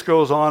list just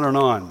goes on and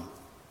on.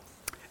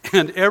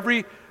 And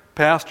every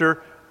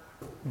pastor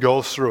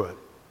goes through it.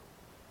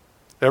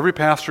 Every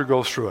pastor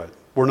goes through it.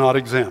 We're not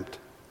exempt.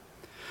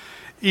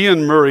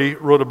 Ian Murray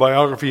wrote a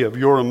biography of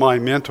your and my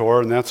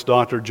mentor, and that's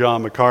Dr.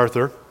 John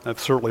MacArthur. I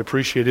certainly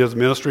appreciate his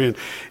ministry,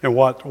 and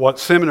what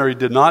seminary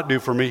did not do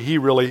for me, he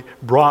really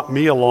brought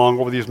me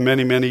along over these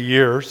many, many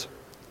years.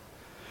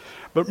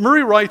 But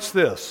Murray writes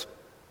this: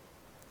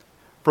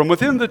 from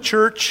within the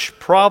church,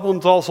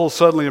 problems also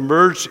suddenly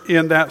emerged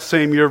in that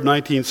same year of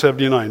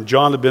 1979.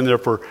 John had been there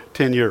for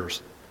 10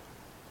 years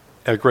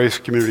at Grace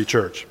Community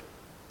Church.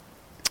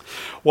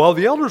 While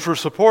the elders were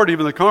supportive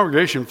and the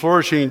congregation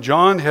flourishing,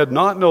 John had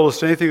not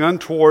noticed anything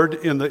untoward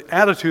in the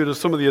attitude of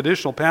some of the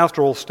additional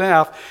pastoral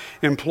staff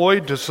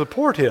employed to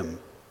support him.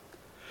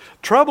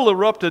 Trouble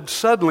erupted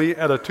suddenly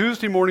at a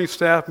Tuesday morning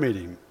staff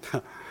meeting.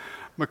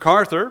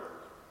 MacArthur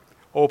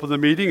opened the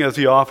meeting, as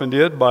he often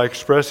did, by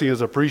expressing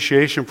his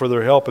appreciation for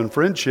their help and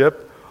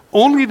friendship,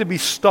 only to be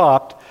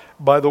stopped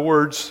by the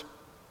words,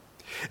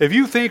 "If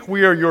you think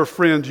we are your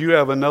friends, you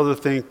have another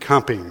thing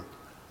coming."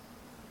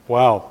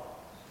 Wow.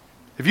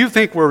 If you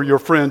think we're your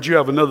friends, you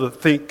have another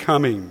thing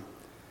coming.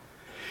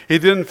 He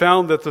then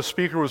found that the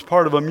speaker was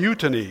part of a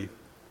mutiny.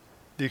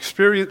 The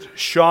experience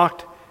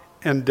shocked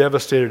and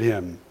devastated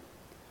him.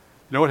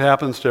 You know what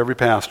happens to every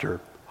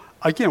pastor?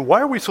 Again, why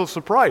are we so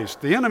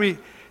surprised? The enemy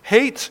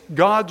hates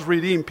God's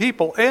redeemed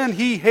people, and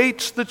he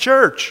hates the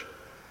church.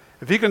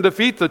 If he can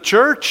defeat the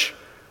church,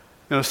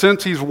 in a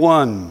sense, he's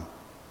won.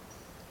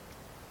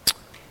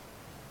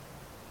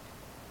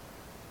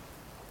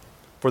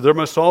 For there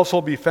must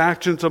also be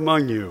factions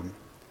among you,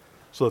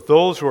 so that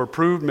those who are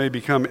proved may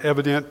become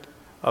evident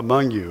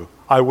among you.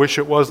 I wish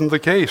it wasn't the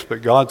case,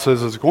 but God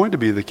says it's going to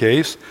be the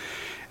case.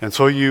 And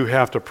so you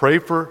have to pray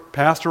for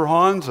Pastor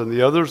Hans and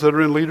the others that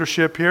are in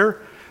leadership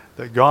here,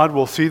 that God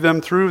will see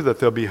them through, that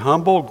they'll be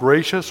humble,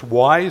 gracious,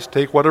 wise,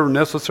 take whatever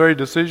necessary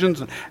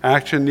decisions and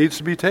action needs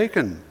to be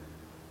taken.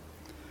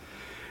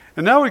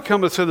 And now we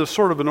come to this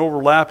sort of an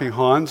overlapping,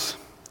 Hans.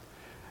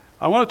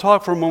 I want to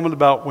talk for a moment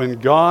about when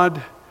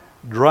God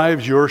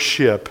drives your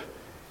ship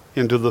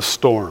into the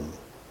storm.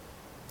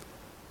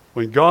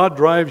 When God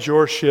drives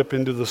your ship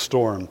into the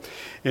storm.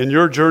 In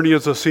your journey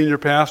as a senior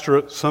pastor,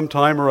 at some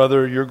time or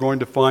other, you're going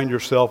to find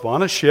yourself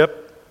on a ship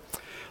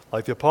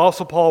like the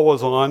Apostle Paul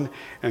was on,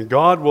 and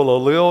God will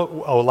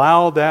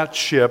allow that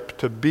ship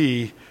to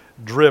be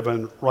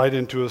driven right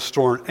into a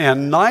storm.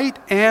 And night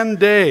and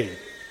day,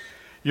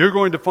 you're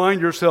going to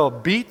find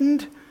yourself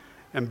beaten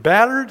and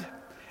battered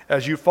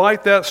as you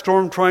fight that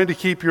storm trying to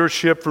keep your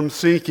ship from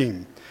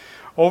sinking.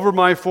 Over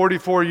my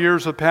 44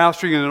 years of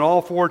pastoring and in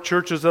all 4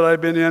 churches that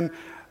I've been in,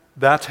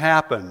 that's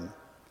happened.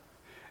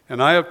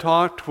 And I have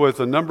talked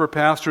with a number of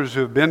pastors who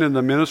have been in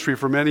the ministry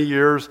for many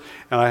years,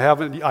 and I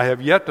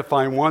have yet to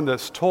find one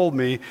that's told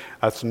me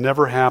that's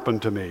never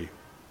happened to me.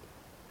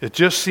 It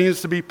just seems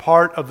to be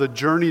part of the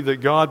journey that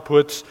God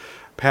puts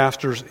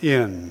pastors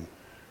in.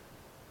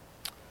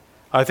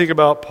 I think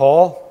about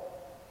Paul.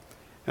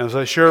 And as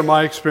I share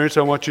my experience,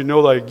 I want you to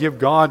know that I give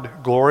God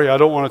glory. I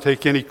don't want to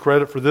take any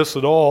credit for this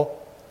at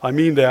all. I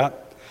mean that.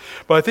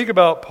 But I think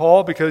about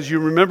Paul because you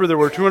remember there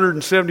were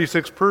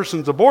 276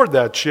 persons aboard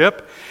that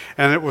ship,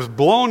 and it was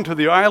blown to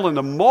the island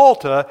of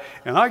Malta,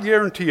 and I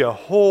guarantee a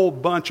whole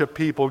bunch of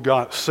people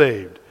got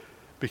saved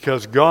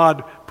because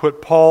God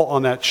put Paul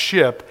on that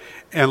ship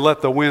and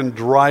let the wind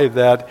drive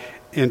that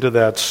into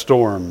that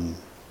storm.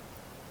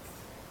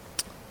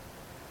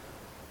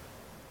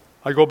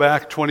 I go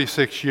back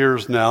 26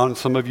 years now, and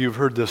some of you have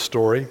heard this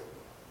story.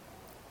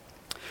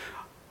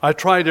 I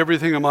tried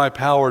everything in my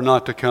power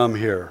not to come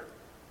here.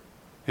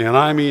 And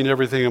I mean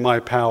everything in my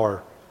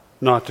power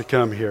not to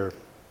come here.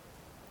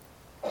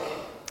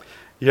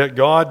 Yet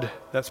God,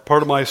 that's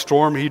part of my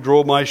storm, He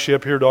drove my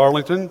ship here to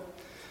Arlington.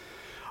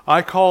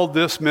 I called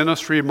this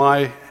ministry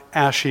my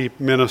ash heap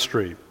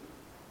ministry.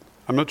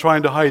 I'm not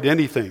trying to hide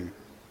anything.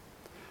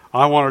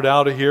 I wanted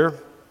out of here.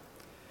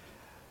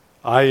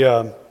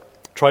 I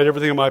tried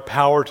everything in my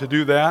power to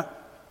do that.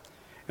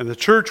 And the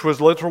church was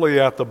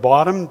literally at the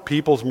bottom.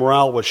 People's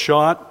morale was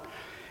shot.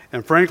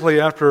 And frankly,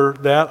 after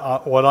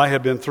that, what I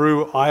had been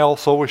through, I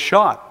also was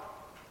shot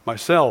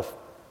myself.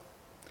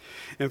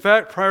 In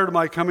fact, prior to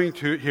my coming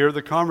to here,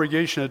 the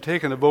congregation had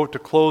taken a vote to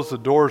close the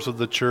doors of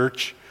the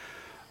church.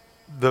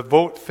 The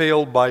vote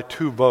failed by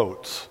 2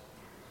 votes.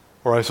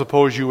 Or I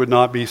suppose you would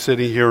not be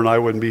sitting here and I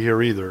wouldn't be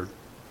here either.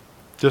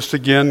 Just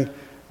again,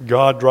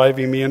 God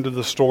driving me into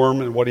the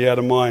storm and what He had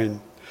in mind.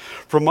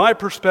 From my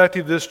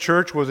perspective, this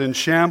church was in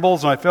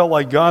shambles, and I felt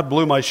like God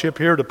blew my ship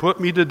here to put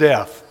me to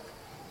death.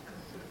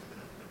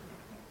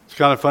 It's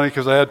kind of funny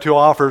because I had 2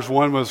 offers.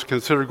 One was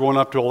considered going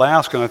up to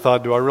Alaska, and I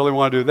thought, do I really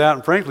want to do that?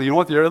 And frankly, you know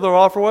what the other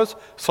offer was?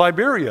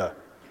 Siberia.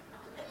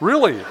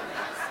 Really?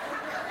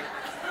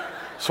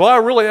 So I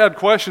really had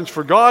questions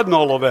for God and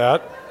all of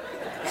that.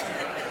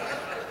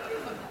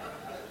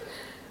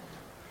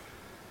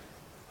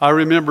 I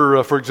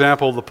remember, for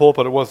example, the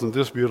pulpit. It wasn't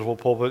this beautiful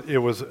pulpit. It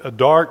was a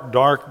dark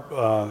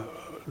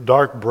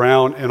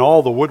brown, and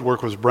all the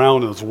woodwork was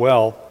brown as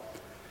well.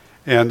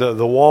 And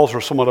the walls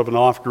were somewhat of an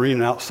off green,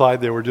 and outside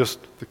they were just,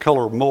 the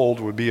color of mold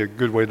would be a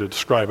good way to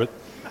describe it.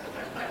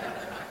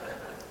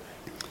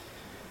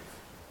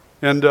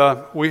 And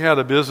we had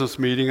a business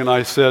meeting, and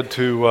I said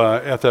to,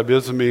 at that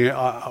business meeting,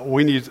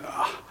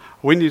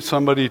 we need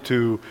somebody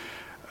to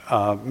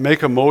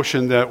make a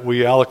motion that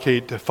we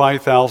allocate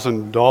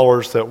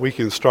 $5,000 that we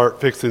can start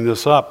fixing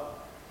this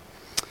up.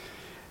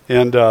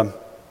 And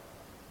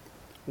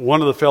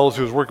one of the fellows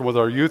who was working with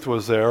our youth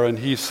was there, and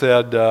he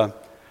said,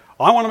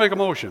 I want to make a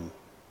motion.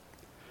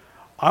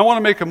 I want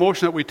to make a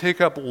motion that we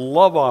take up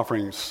love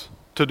offerings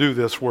to do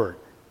this work.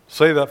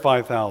 Say that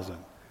 5,000.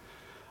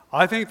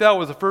 I think that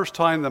was the first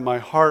time that my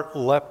heart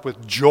leapt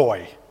with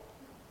joy.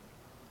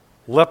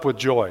 Leapt with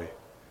joy.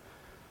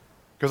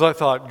 Because I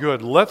thought,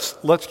 good,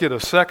 let's get a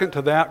second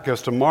to that,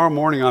 because tomorrow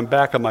morning I'm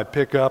back on my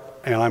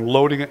pickup and I'm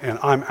loading it and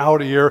I'm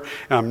out of here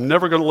and I'm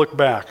never going to look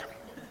back.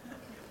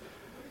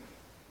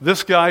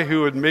 This guy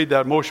who had made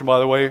that motion, by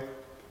the way,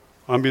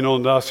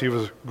 unbeknown to us, he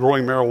was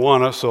growing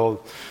marijuana,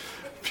 so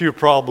a few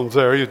problems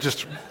there. He was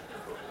just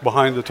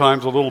behind the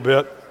times a little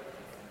bit.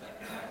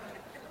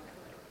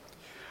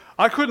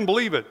 I couldn't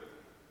believe it.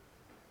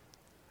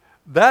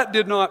 That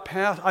did not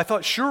pass. I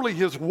thought, surely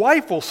his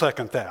wife will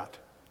second that.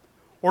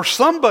 Or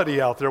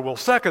somebody out there will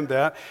second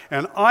that,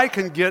 and I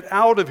can get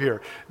out of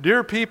here.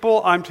 Dear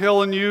people, I'm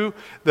telling you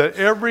that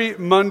every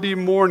Monday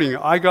morning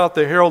I got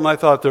the Herald and I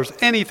thought, if there's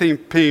anything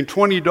paying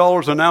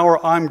 $20 an hour,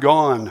 I'm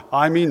gone.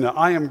 I mean,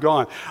 I am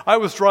gone. I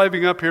was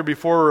driving up here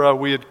before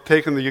we had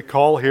taken the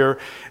call here,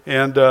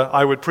 and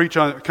I would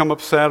come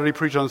up Saturday,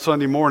 preach on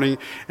Sunday morning,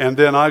 and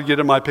then I'd get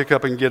in my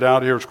pickup and get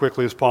out of here as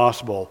quickly as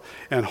possible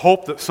and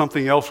hope that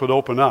something else would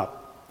open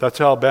up. That's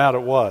how bad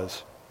it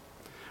was.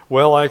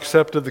 Well, I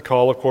accepted the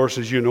call, of course,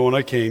 as you know, and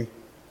I came.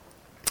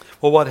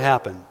 Well, what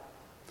happened?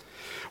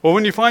 Well,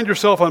 when you find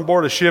yourself on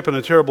board a ship in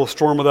a terrible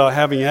storm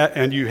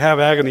and you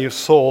have agony of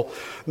soul,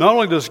 not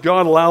only does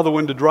God allow the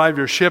wind to drive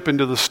your ship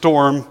into the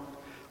storm,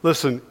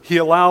 listen, He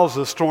allows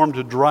the storm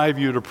to drive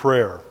you to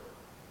prayer.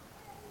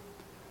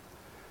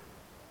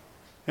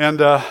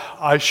 And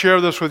I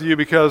share this with you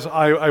because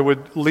I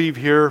would leave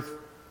here.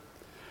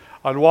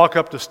 I'd walk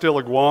up to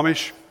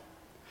Stillaguamish.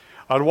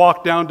 I'd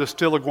walk down to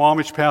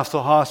Stillaguamish past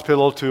the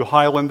hospital to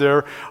Highland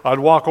there. I'd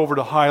walk over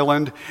to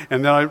Highland,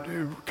 and then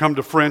I'd come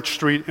to French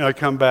Street, and I'd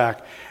come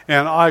back.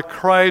 And I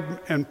cried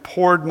and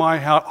poured my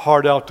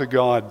heart out to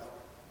God.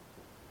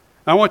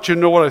 I want you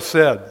to know what I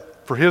said,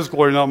 for His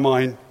glory, not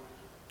mine.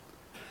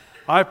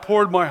 I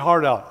poured my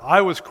heart out.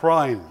 I was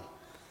crying.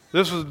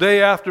 This was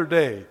day after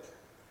day,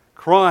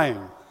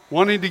 crying,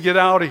 wanting to get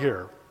out of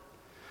here.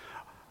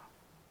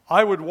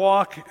 I would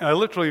walk, and I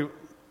literally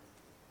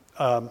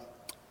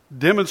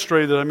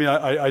demonstrated,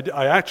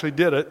 I actually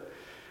did it.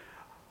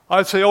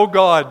 I'd say, oh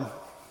God,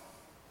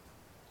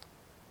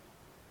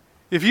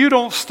 if you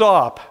don't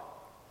stop,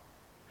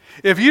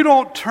 if you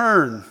don't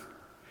turn,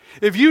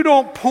 if you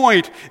don't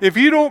point, if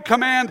you don't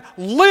command,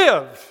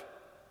 live,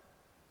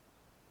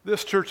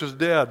 this church is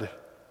dead.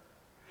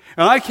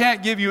 And I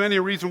can't give you any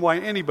reason why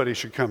anybody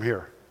should come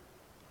here.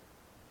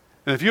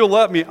 And if you'll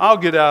let me, I'll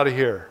get out of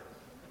here.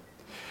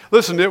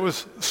 Listen, it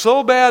was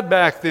so bad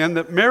back then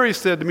that Mary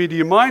said to me, do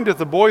you mind if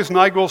the boys and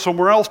I go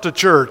somewhere else to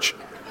church?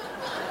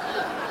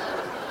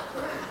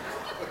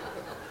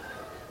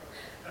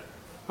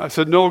 I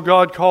said, no,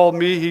 God called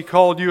me. He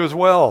called you as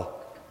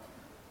well.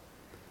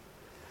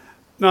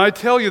 Now, I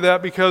tell you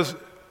that because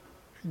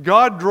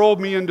God drove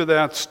me into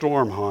that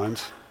storm,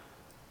 Hans.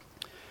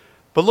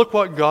 But look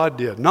what God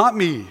did, not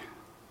me.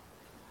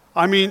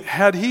 I mean,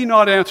 had He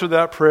not answered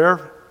that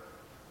prayer,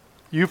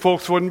 you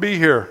folks wouldn't be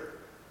here.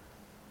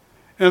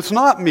 And it's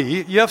not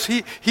me. Yes,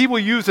 he will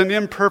use an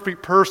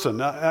imperfect person.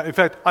 In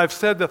fact, I've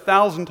said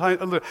 1,000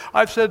 times,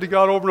 I've said to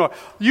God over and over,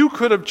 you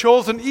could have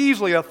chosen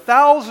easily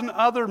 1,000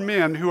 other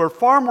men who are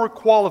far more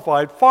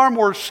qualified, far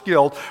more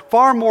skilled,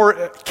 far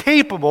more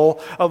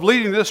capable of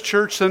leading this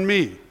church than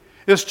me.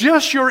 It's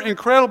just your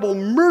incredible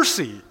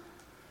mercy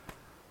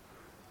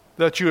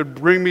that you would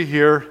bring me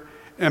here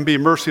and be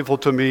merciful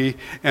to me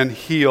and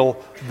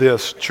heal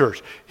this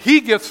church. He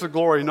gets the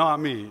glory, not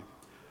me.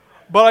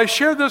 But I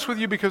share this with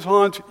you because,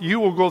 Hans, you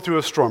will go through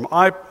a storm.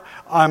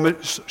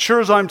 I'm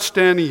sure as I'm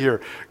standing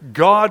here,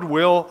 God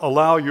will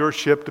allow your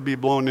ship to be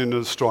blown into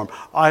the storm.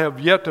 I have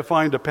yet to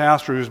find a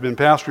pastor who's been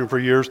pastoring for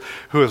years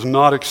who has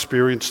not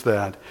experienced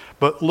that.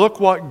 But look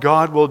what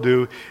God will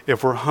do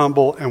if we're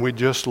humble and we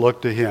just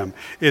look to Him.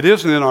 It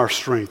isn't in our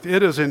strength.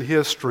 It is in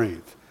His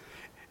strength.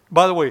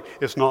 By the way,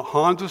 it's not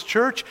Hans's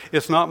church.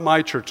 It's not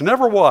my church.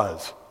 Never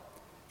was.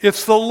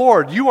 It's the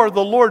Lord. You are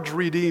the Lord's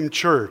redeemed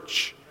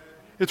church.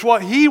 It's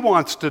what He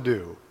wants to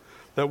do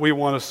that we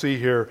want to see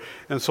here.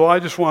 And so I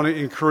just want to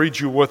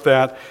encourage you with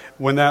that.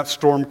 When that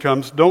storm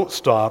comes, don't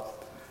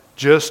stop.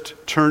 Just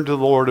turn to the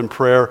Lord in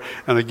prayer.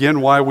 And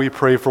again, why we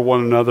pray for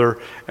one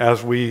another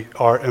as we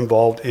are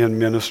involved in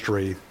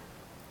ministry.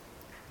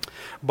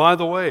 By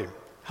the way,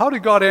 how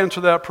did God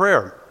answer that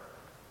prayer?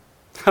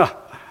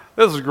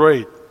 This is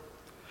great.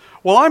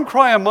 Well, I'm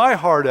crying my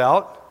heart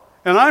out,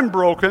 and I'm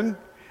broken,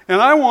 and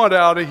I want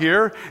out of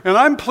here, and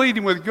I'm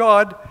pleading with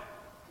God.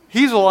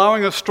 He's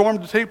allowing a storm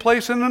to take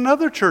place in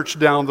another church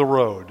down the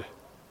road.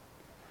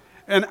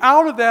 And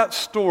out of that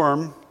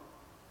storm,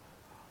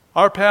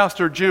 our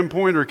pastor Jim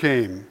Pointer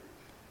came,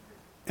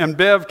 and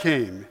Bev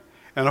came,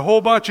 and a whole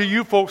bunch of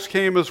you folks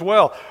came as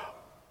well.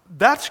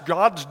 That's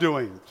God's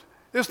doing.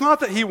 It's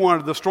not that He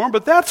wanted the storm,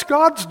 but that's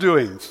God's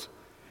doings.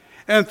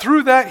 And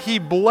through that, He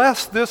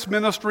blessed this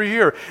ministry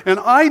here. And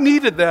I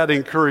needed that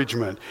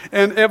encouragement,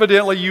 and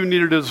evidently you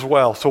needed it as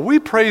well. So we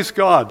praise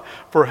God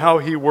for how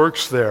He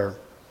works there.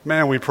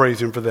 Man, we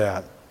praise Him for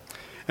that.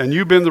 And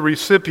you've been the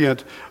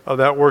recipient of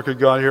that work of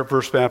God here at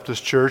First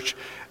Baptist Church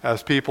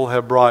as people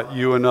have brought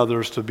you and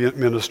others to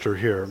minister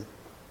here.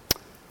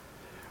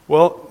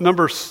 Well,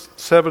 number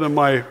 7 of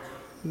my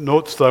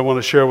notes that I want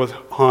to share with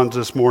Hans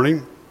this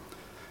morning.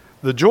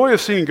 The joy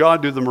of seeing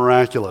God do the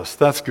miraculous.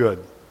 That's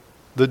good.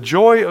 The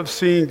joy of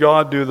seeing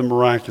God do the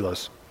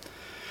miraculous.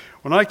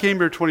 When I came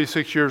here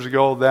 26 years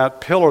ago,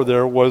 that pillar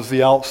there was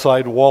the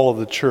outside wall of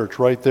the church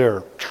right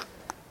there.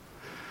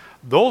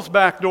 Those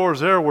back doors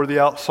there were the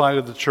outside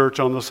of the church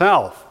on the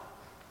south.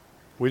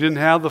 We didn't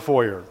have the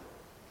foyer.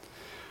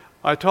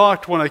 I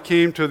talked when I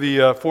came to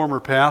the former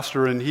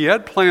pastor, and he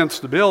had plans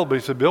to build, but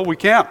he said, Bill, we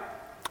can't.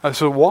 I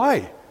said,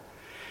 why?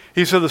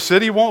 He said, the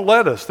city won't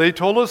let us. They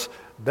told us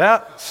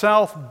that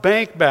south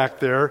bank back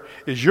there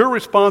is your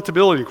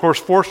responsibility. Of course,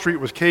 4th Street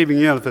was caving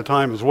in at the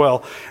time as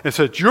well. And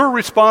said, it's your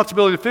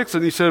responsibility to fix it.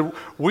 And he said,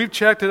 we've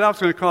checked it out.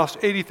 It's going to cost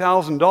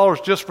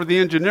 $80,000 just for the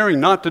engineering,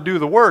 not to do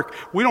the work.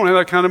 We don't have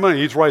that kind of money.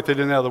 He's right, they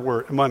didn't have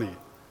the money.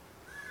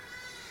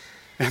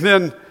 And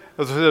then,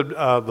 as I said,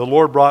 the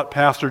Lord brought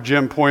Pastor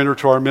Jim Pointer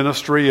to our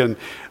ministry, and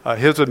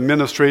his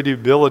administrative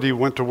ability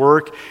went to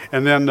work.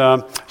 And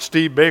then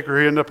Steve Baker,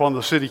 he ended up on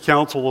the city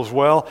council as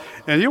well.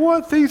 And you know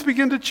what? Things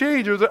began to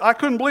change. I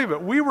couldn't believe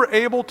it. We were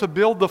able to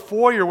build the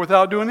foyer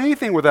without doing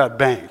anything with that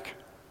bank.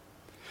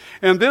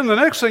 And then the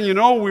next thing you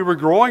know, we were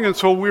growing, and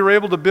so we were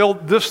able to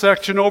build this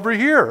section over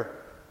here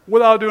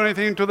without doing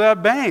anything to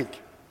that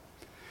bank.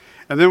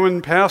 And then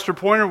when Pastor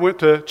Pointer went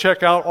to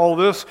check out all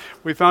this,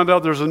 we found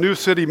out there's a new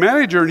city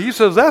manager, and he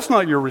says, that's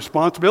not your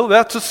responsibility,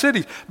 that's the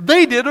city.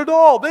 They did it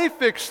all. They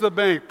fixed the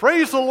bank.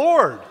 Praise the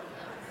Lord.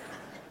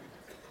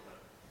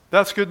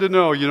 That's good to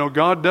know. You know,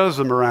 God does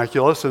the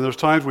miraculous, and there's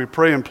times we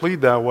pray and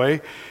plead that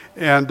way,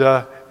 and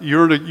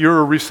you're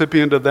a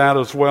recipient of that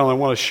as well. I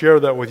want to share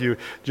that with you.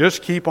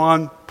 Just keep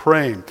on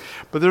praying.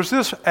 But there's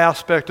this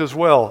aspect as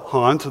well,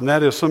 Hans, and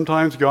that is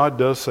sometimes God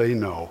does say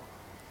no.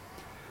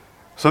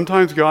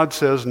 Sometimes God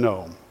says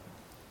no.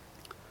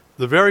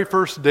 The very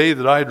first day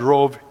that I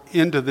drove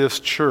into this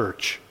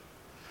church,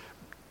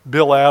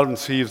 Bill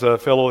Adams, he's a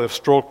fellow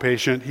stroke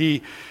patient,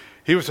 he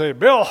would say,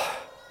 Bill,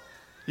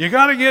 you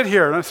got to get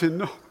here. And I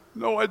said,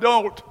 no, I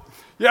don't.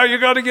 Yeah, you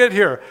got to get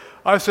here.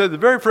 I said,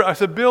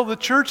 Bill, the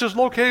church is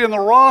located in the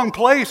wrong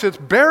place. It's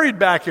buried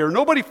back here.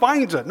 Nobody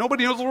finds it.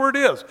 Nobody knows where it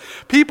is.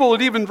 People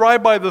would even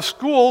drive by the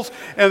schools,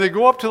 and they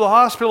go up to the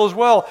hospital as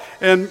well.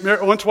 And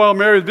once in a while,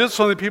 Mary would visit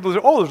some of the people and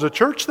say, oh, there's a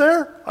church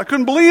there? I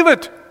couldn't believe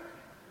it.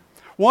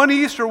 One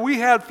Easter, we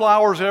had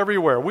flowers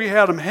everywhere. We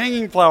had them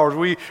hanging flowers.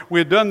 We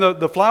had done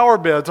the flower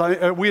beds.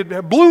 We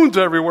had balloons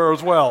everywhere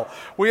as well.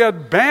 We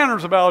had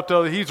banners about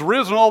He's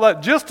risen, all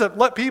that, just to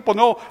let people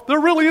know there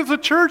really is a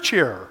church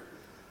here.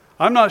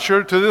 I'm not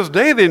sure to this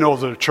day they know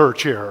there's a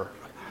church here.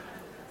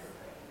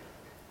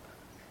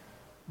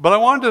 But I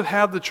wanted to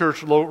have the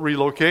church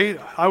relocate.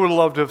 I would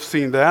love to have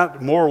seen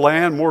that. More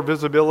land, more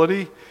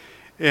visibility.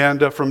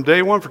 And from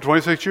day one, for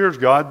 26 years,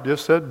 God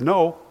just said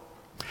no.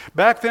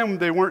 Back then,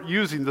 they weren't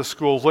using the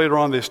schools. Later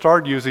on, they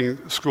started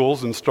using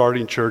schools and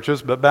starting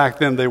churches. But back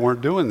then, they weren't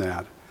doing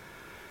that.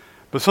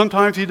 But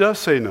sometimes He does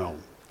say no,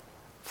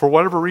 for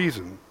whatever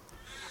reason.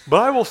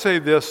 But I will say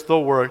this,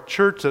 though we're a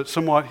church that's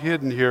somewhat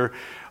hidden here,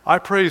 I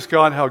praise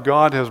God how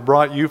God has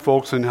brought you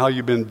folks and how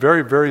you've been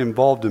very, very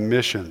involved in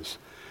missions.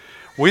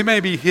 We may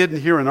be hidden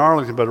here in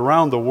Arlington, but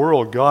around the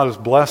world, God is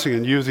blessing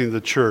and using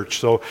the church.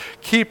 So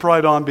keep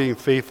right on being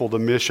faithful to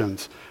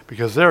missions,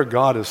 because there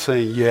God is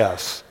saying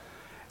yes.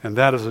 And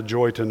that is a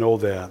joy to know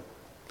that.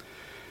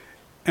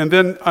 And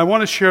then I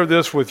want to share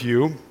this with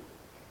you,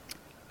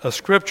 a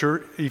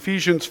scripture,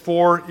 Ephesians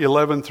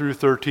 4:11 through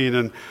 13.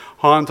 And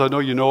Hans, I know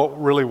you know it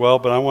really well,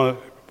 but I want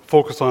to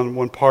focus on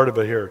one part of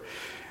it here.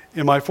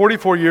 In my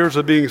 44 years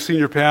of being a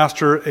senior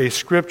pastor, a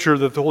scripture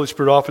that the Holy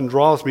Spirit often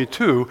draws me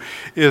to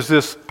is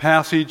this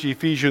passage,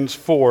 Ephesians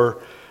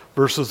 4,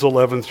 verses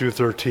 11 through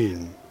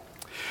 13.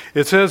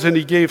 It says, and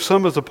He gave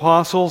some as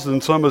apostles,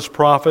 and some as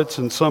prophets,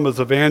 and some as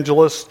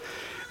evangelists,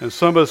 and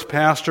some as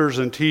pastors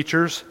and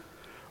teachers,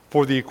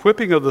 for the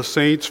equipping of the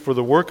saints for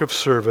the work of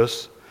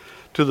service,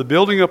 to the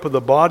building up of the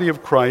body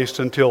of Christ,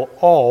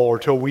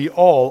 till we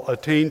all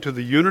attain to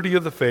the unity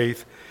of the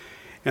faith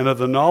and of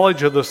the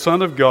knowledge of the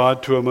Son of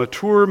God, to a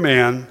mature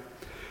man,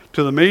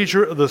 to the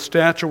measure of the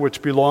stature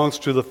which belongs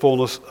to the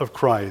fullness of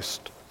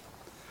Christ.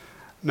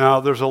 Now,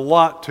 there's a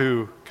lot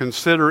to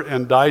consider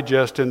and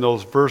digest in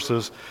those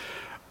verses,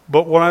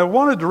 but what I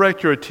want to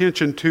direct your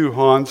attention to,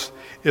 Hans,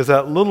 is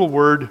that little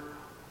word,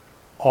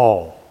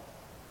 all.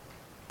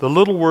 The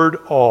little word,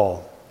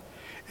 all.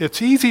 It's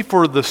easy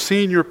for the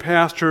senior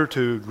pastor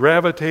to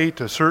gravitate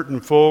to certain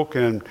folk,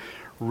 and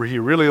he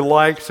really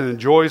likes and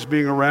enjoys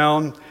being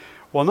around,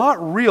 while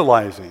not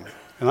realizing,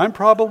 and I'm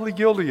probably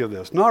guilty of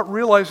this, not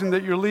realizing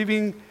that you're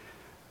leaving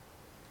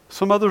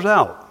some others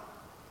out.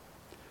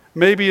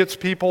 Maybe it's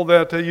people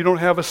that you don't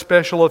have a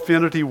special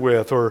affinity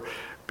with, or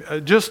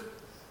just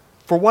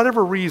for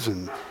whatever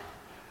reason.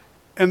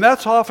 And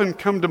that's often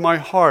come to my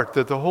heart,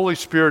 that the Holy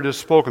Spirit has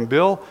spoken.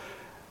 Bill,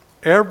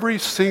 every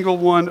single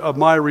one of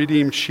my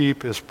redeemed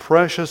sheep is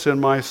precious in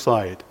my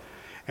sight,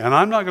 and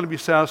I'm not going to be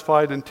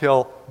satisfied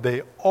until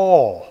they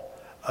all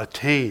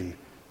attain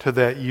to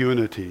that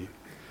unity.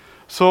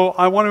 So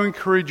I want to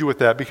encourage you with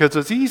that, because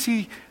it's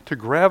easy to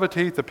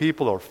gravitate to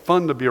people that are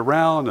fun to be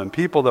around and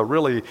people that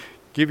really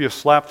give you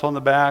slaps on the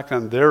back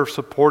and they're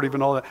supportive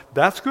and all that.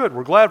 That's good.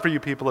 We're glad for you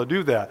people that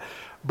do that.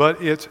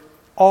 But it's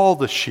all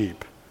the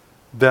sheep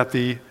that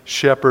the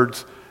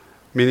shepherds,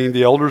 meaning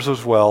the elders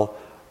as well,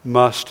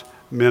 must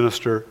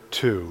minister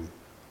to.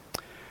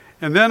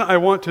 And then I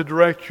want to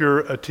direct your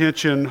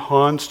attention,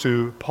 Hans,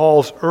 to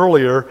Paul's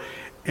earlier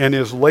and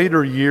his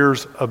later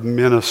years of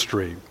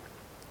ministry.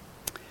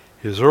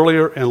 his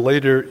earlier and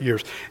later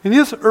years. In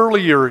his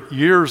earlier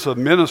years of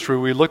ministry,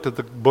 we looked at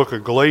the book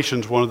of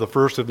Galatians, one of the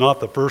first, if not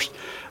the first,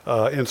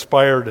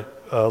 inspired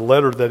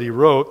letter that he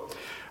wrote.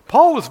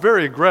 Paul was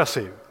very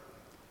aggressive.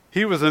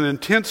 He was an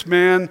intense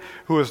man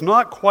who was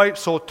not quite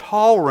so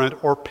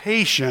tolerant or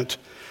patient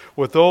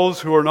with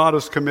those who are not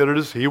as committed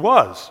as he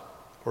was,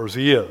 or as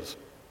he is.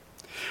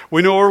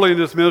 We know early in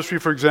his ministry,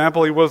 for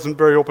example, he wasn't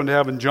very open to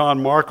having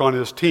John Mark on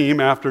his team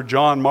after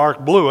John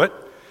Mark blew it,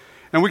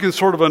 and we can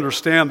sort of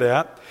understand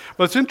that.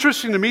 But it's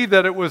interesting to me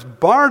that it was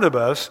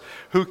Barnabas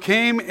who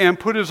came and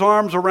put his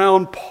arms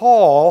around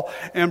Paul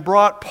and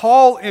brought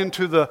Paul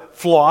into the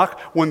flock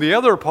when the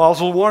other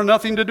apostles wanted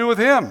nothing to do with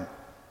him.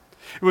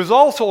 It was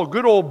also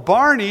good old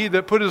Barney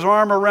that put his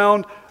arm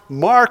around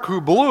Mark,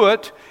 who blew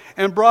it,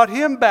 and brought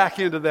him back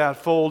into that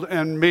fold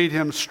and made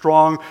him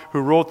strong,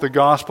 who wrote the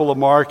Gospel of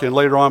Mark. And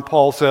later on,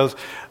 Paul says,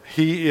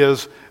 he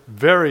is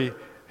very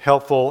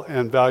helpful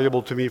and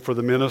valuable to me for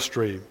the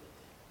ministry.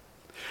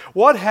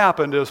 What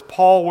happened as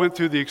Paul went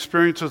through the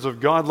experiences of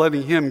God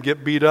letting him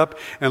get beat up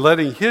and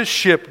letting his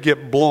ship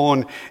get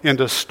blown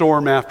into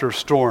storm after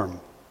storm?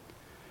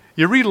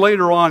 You read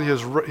later on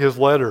his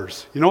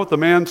letters. You know what the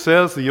man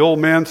says, the old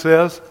man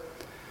says?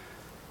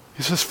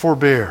 He says,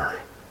 forbear.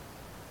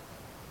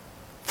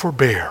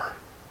 Forbear.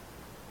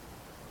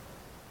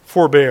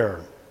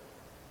 Forbear.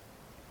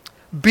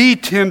 Be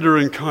tender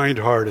and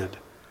kind-hearted.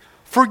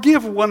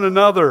 Forgive one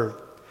another.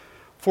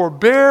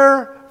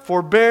 Forbear,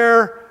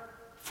 forbear,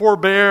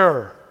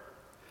 forbear.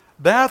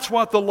 That's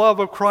what the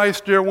love of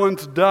Christ, dear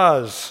ones,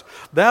 does.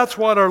 That's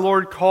what our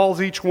Lord calls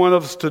each one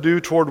of us to do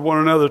toward one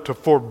another, to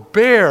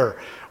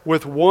forbear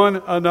with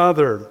one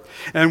another.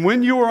 And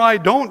when you or I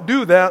don't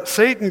do that,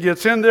 Satan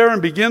gets in there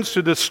and begins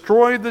to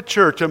destroy the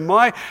church. And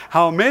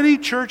how many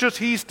churches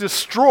he's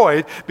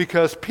destroyed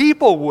because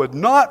people would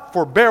not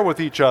forbear with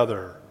each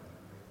other.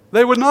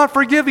 They would not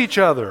forgive each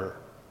other.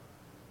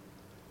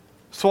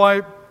 So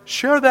I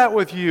share that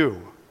with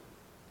you.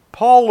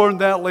 Paul learned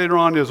that later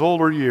on in his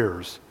older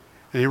years.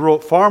 And he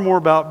wrote far more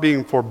about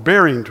being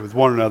forbearing with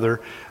one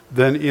another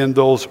than in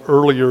those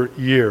earlier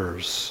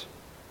years.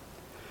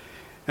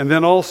 And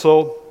then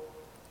also,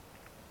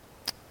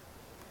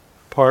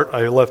 part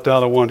I left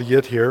out I wanted to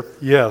get here.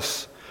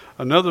 Yes,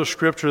 another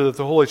scripture that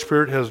the Holy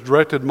Spirit has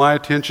directed my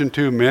attention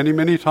to many,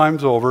 many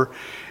times over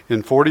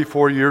in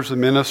 44 years of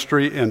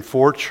ministry in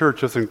 4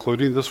 churches,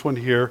 including this one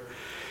here,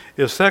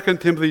 is 2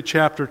 Timothy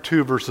chapter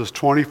 2, verses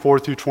 24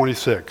 through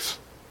 26.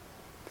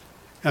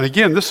 And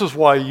again, this is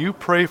why you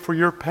pray for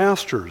your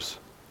pastors.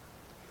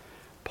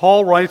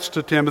 Paul writes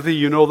to Timothy,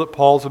 you know that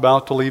Paul's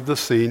about to leave the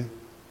scene.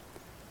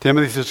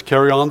 Timothy says,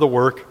 carry on the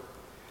work.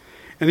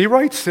 And he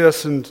writes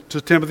this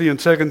to Timothy in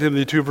 2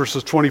 Timothy 2,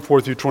 verses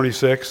 24 through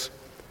 26.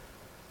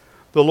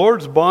 The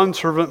Lord's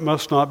bondservant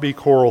must not be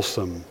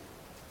quarrelsome,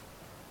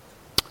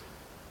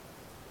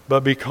 but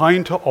be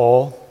kind to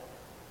all,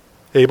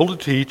 able to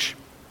teach,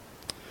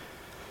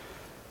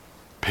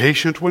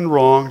 patient when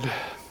wronged,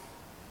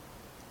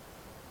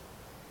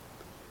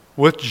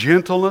 with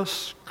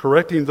gentleness,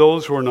 correcting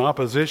those who are in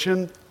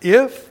opposition,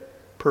 if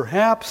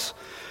perhaps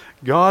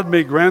God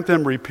may grant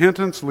them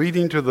repentance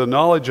leading to the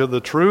knowledge of the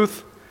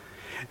truth,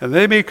 and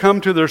they may come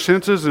to their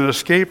senses and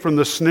escape from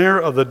the snare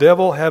of the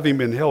devil, having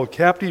been held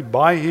captive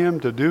by him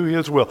to do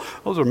his will.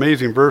 Those are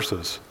amazing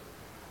verses.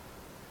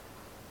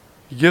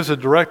 He gives a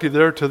directive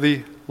there to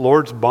the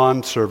Lord's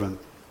bondservant,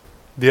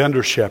 the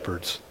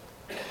under-shepherds.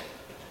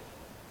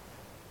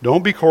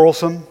 Don't be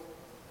quarrelsome.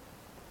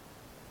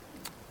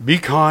 Be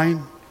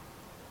kind.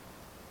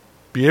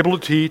 Be able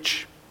to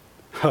teach.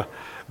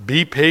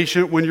 Be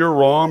patient when you're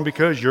wrong,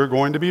 because you're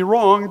going to be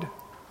wronged.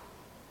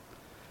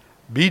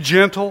 Be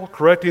gentle,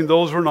 correcting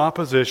those who are in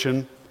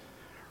opposition,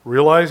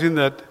 realizing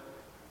that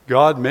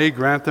God may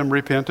grant them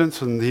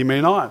repentance and he may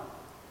not.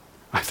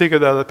 I think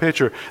of that other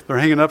picture. They're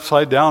hanging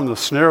upside down in the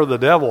snare of the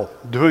devil,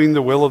 doing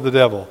the will of the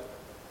devil.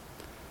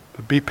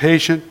 But be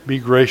patient, be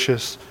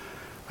gracious,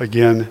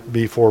 again,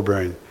 be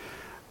forbearing.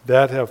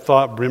 That have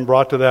been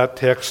brought to that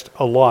text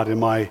a lot in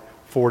my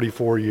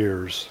 44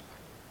 years.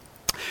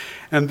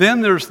 And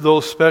then there's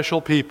those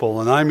special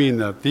people, and I mean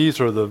that these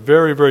are the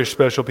very, very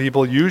special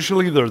people.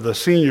 Usually they're the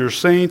senior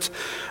saints,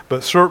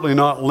 but certainly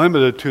not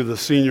limited to the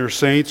senior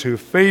saints, who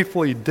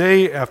faithfully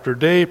day after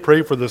day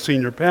pray for the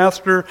senior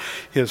pastor,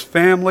 his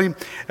family,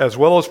 as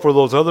well as for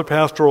those other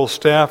pastoral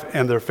staff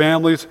and their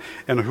families,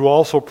 and who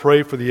also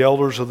pray for the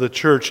elders of the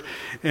church.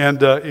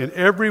 And in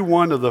every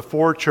one of the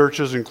 4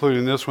 churches,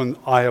 including this one,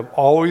 I have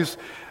always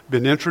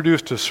been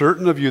introduced to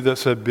certain of you that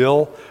said,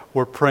 Bill,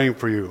 we're praying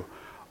for you.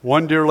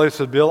 One dear lady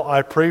said, Bill,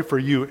 I pray for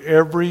you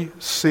every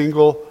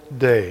single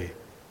day.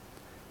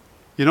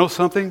 You know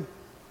something?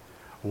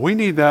 We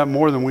need that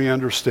more than we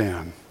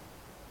understand.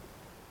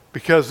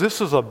 Because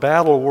this is a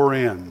battle we're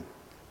in.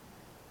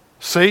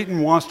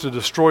 Satan wants to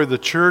destroy the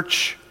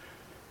church.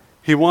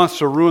 He wants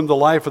to ruin the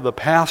life of the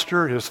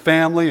pastor, his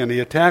family, and he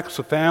attacks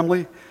the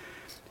family.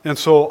 And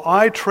so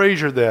I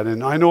treasure that,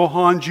 and I know,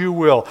 Hans, you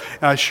will.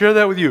 And I share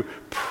that with you.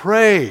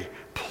 Pray,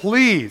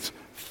 please,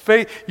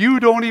 faith. You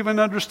don't even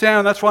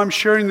understand. That's why I'm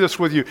sharing this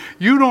with you.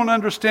 You don't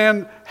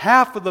understand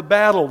half of the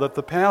battle that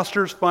the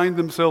pastors find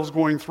themselves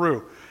going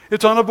through.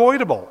 It's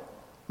unavoidable.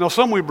 Now,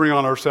 some we bring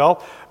on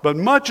ourselves, but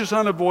much is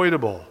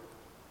unavoidable.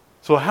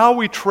 So how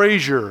we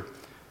treasure,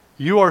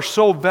 you are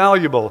so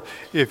valuable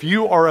if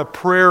you are a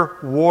prayer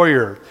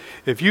warrior.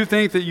 If you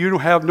think that you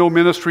have no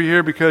ministry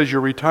here because you're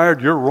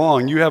retired, you're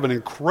wrong. You have an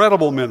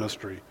incredible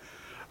ministry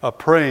of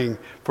praying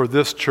for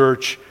this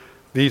church,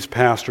 these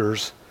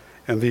pastors,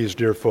 and these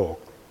dear folk.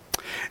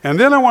 And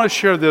then I want to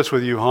share this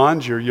with you,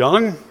 Hans. You're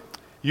young.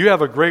 You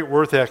have a great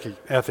work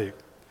ethic.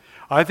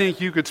 I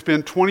think you could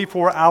spend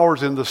 24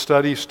 hours in the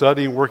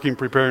studying, working,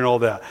 preparing, all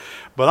that.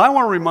 But I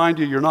want to remind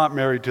you, you're not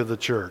married to the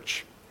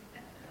church.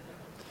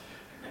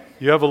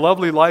 You have a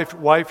lovely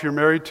wife you're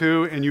married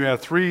to, and you have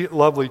 3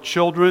 lovely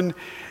children.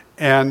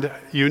 And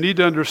you need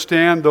to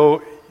understand,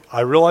 though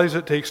I realize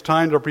it takes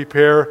time to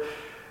prepare,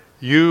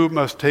 you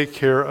must take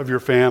care of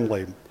your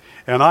family.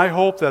 And I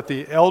hope that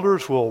the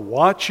elders will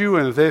watch you,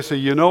 and if they say,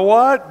 you know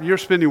what, you're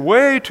spending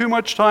way too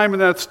much time in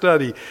that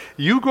study,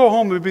 you go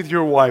home and be with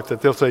your wife,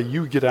 that they'll say,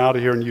 you get out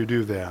of here and you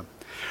do that.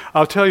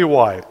 I'll tell you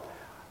why.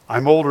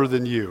 I'm older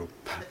than you.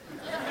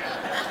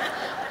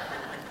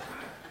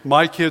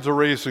 My kids are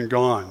raised and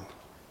gone.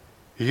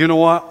 You know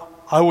what?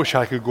 I wish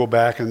I could go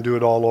back and do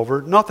it all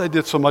over. Not that I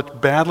did so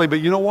much badly, but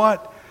you know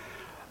what?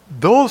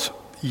 Those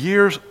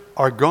years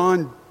are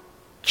gone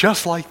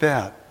just like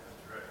that.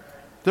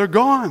 They're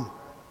gone.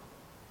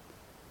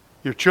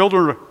 Your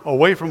children are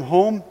away from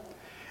home.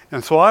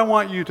 And so I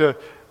want you to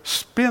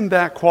spend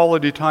that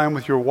quality time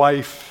with your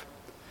wife.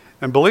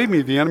 And believe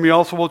me, the enemy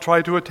also will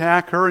try to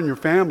attack her and your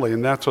family.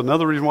 And that's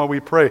another reason why we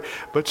pray.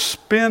 But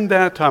spend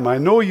that time. I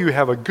know you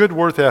have a good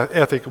work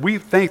ethic. We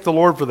thank the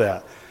Lord for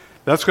that.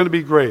 That's going to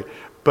be great.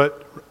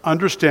 But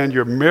understand,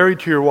 you're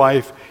married to your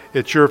wife.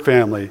 It's your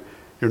family.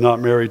 You're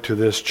not married to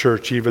this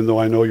church, even though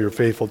I know you're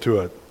faithful to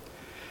it.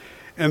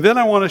 And then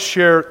I want to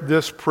share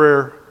this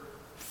prayer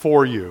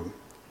for you.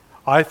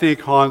 I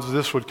think, Hans,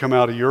 this would come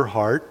out of your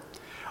heart.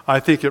 I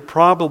think it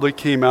probably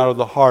came out of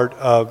the heart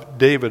of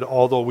David,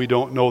 although we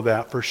don't know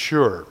that for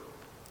sure.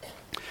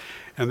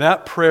 And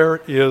that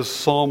prayer is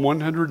Psalm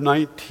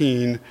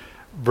 119,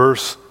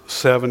 verse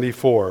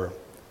 74.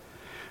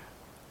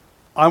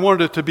 I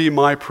wanted it to be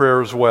my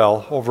prayer as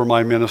well over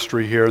my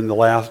ministry here in the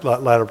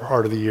latter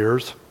part of the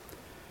years.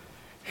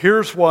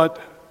 Here's what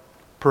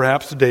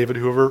perhaps David,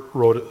 whoever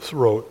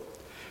wrote.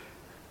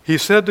 He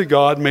said to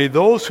God, may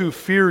those who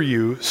fear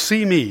you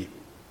see me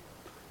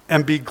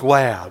and be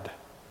glad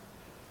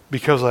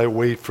because I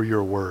wait for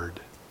your word.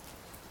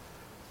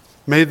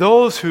 May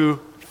those who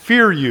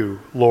fear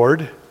you,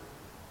 Lord,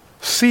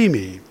 see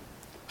me,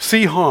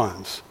 see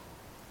Hans,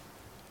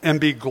 and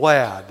be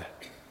glad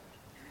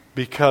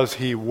because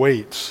he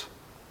waits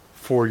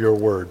for your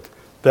word.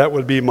 That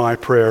would be my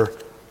prayer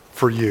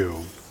for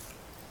you.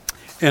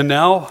 And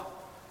now,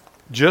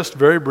 just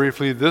very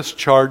briefly, this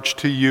charge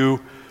to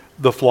you,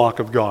 the flock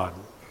of God.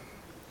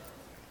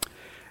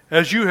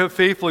 As you have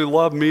faithfully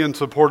loved me and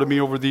supported me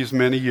over these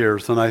many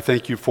years, and I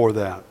thank you for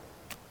that.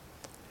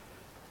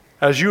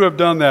 As you have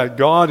done that,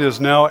 God is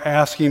now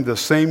asking the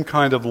same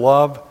kind of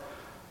love,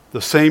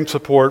 the same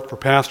support for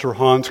Pastor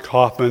Hans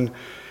Kaufman,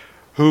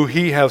 who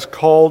he has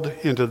called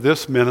into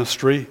this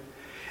ministry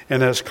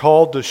and has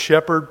called to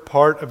shepherd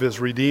part of his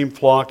redeemed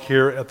flock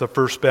here at the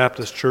First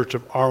Baptist Church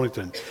of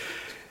Arlington.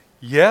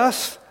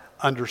 Yes,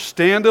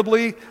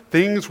 understandably,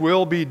 things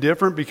will be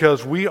different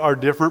because we are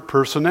different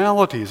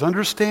personalities.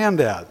 Understand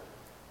that.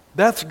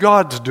 That's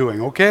God's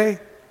doing, okay?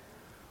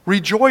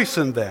 Rejoice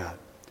in that.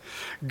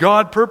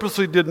 God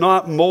purposely did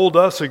not mold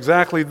us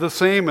exactly the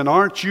same, and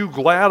aren't you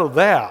glad of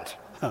that?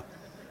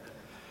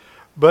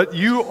 But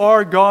you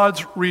are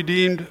God's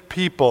redeemed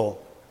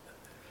people.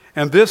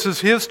 And this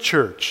is his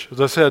church. As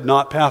I said,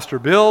 not Pastor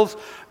Bill's,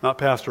 not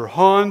Pastor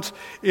Hans.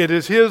 It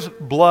is his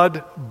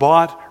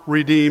blood-bought,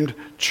 redeemed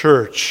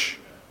church.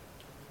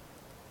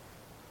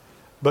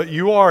 But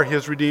you are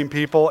his redeemed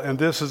people, and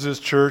this is his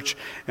church.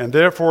 And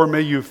therefore,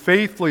 may you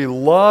faithfully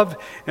love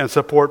and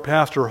support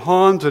Pastor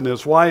Hans and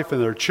his wife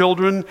and their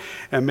children.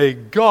 And may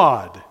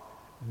God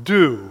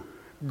do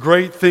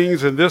great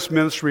things in this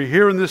ministry,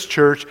 here in this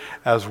church,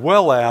 as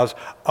well as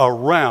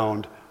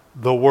around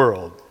the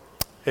world.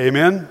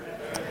 Amen?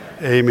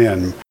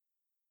 Amen.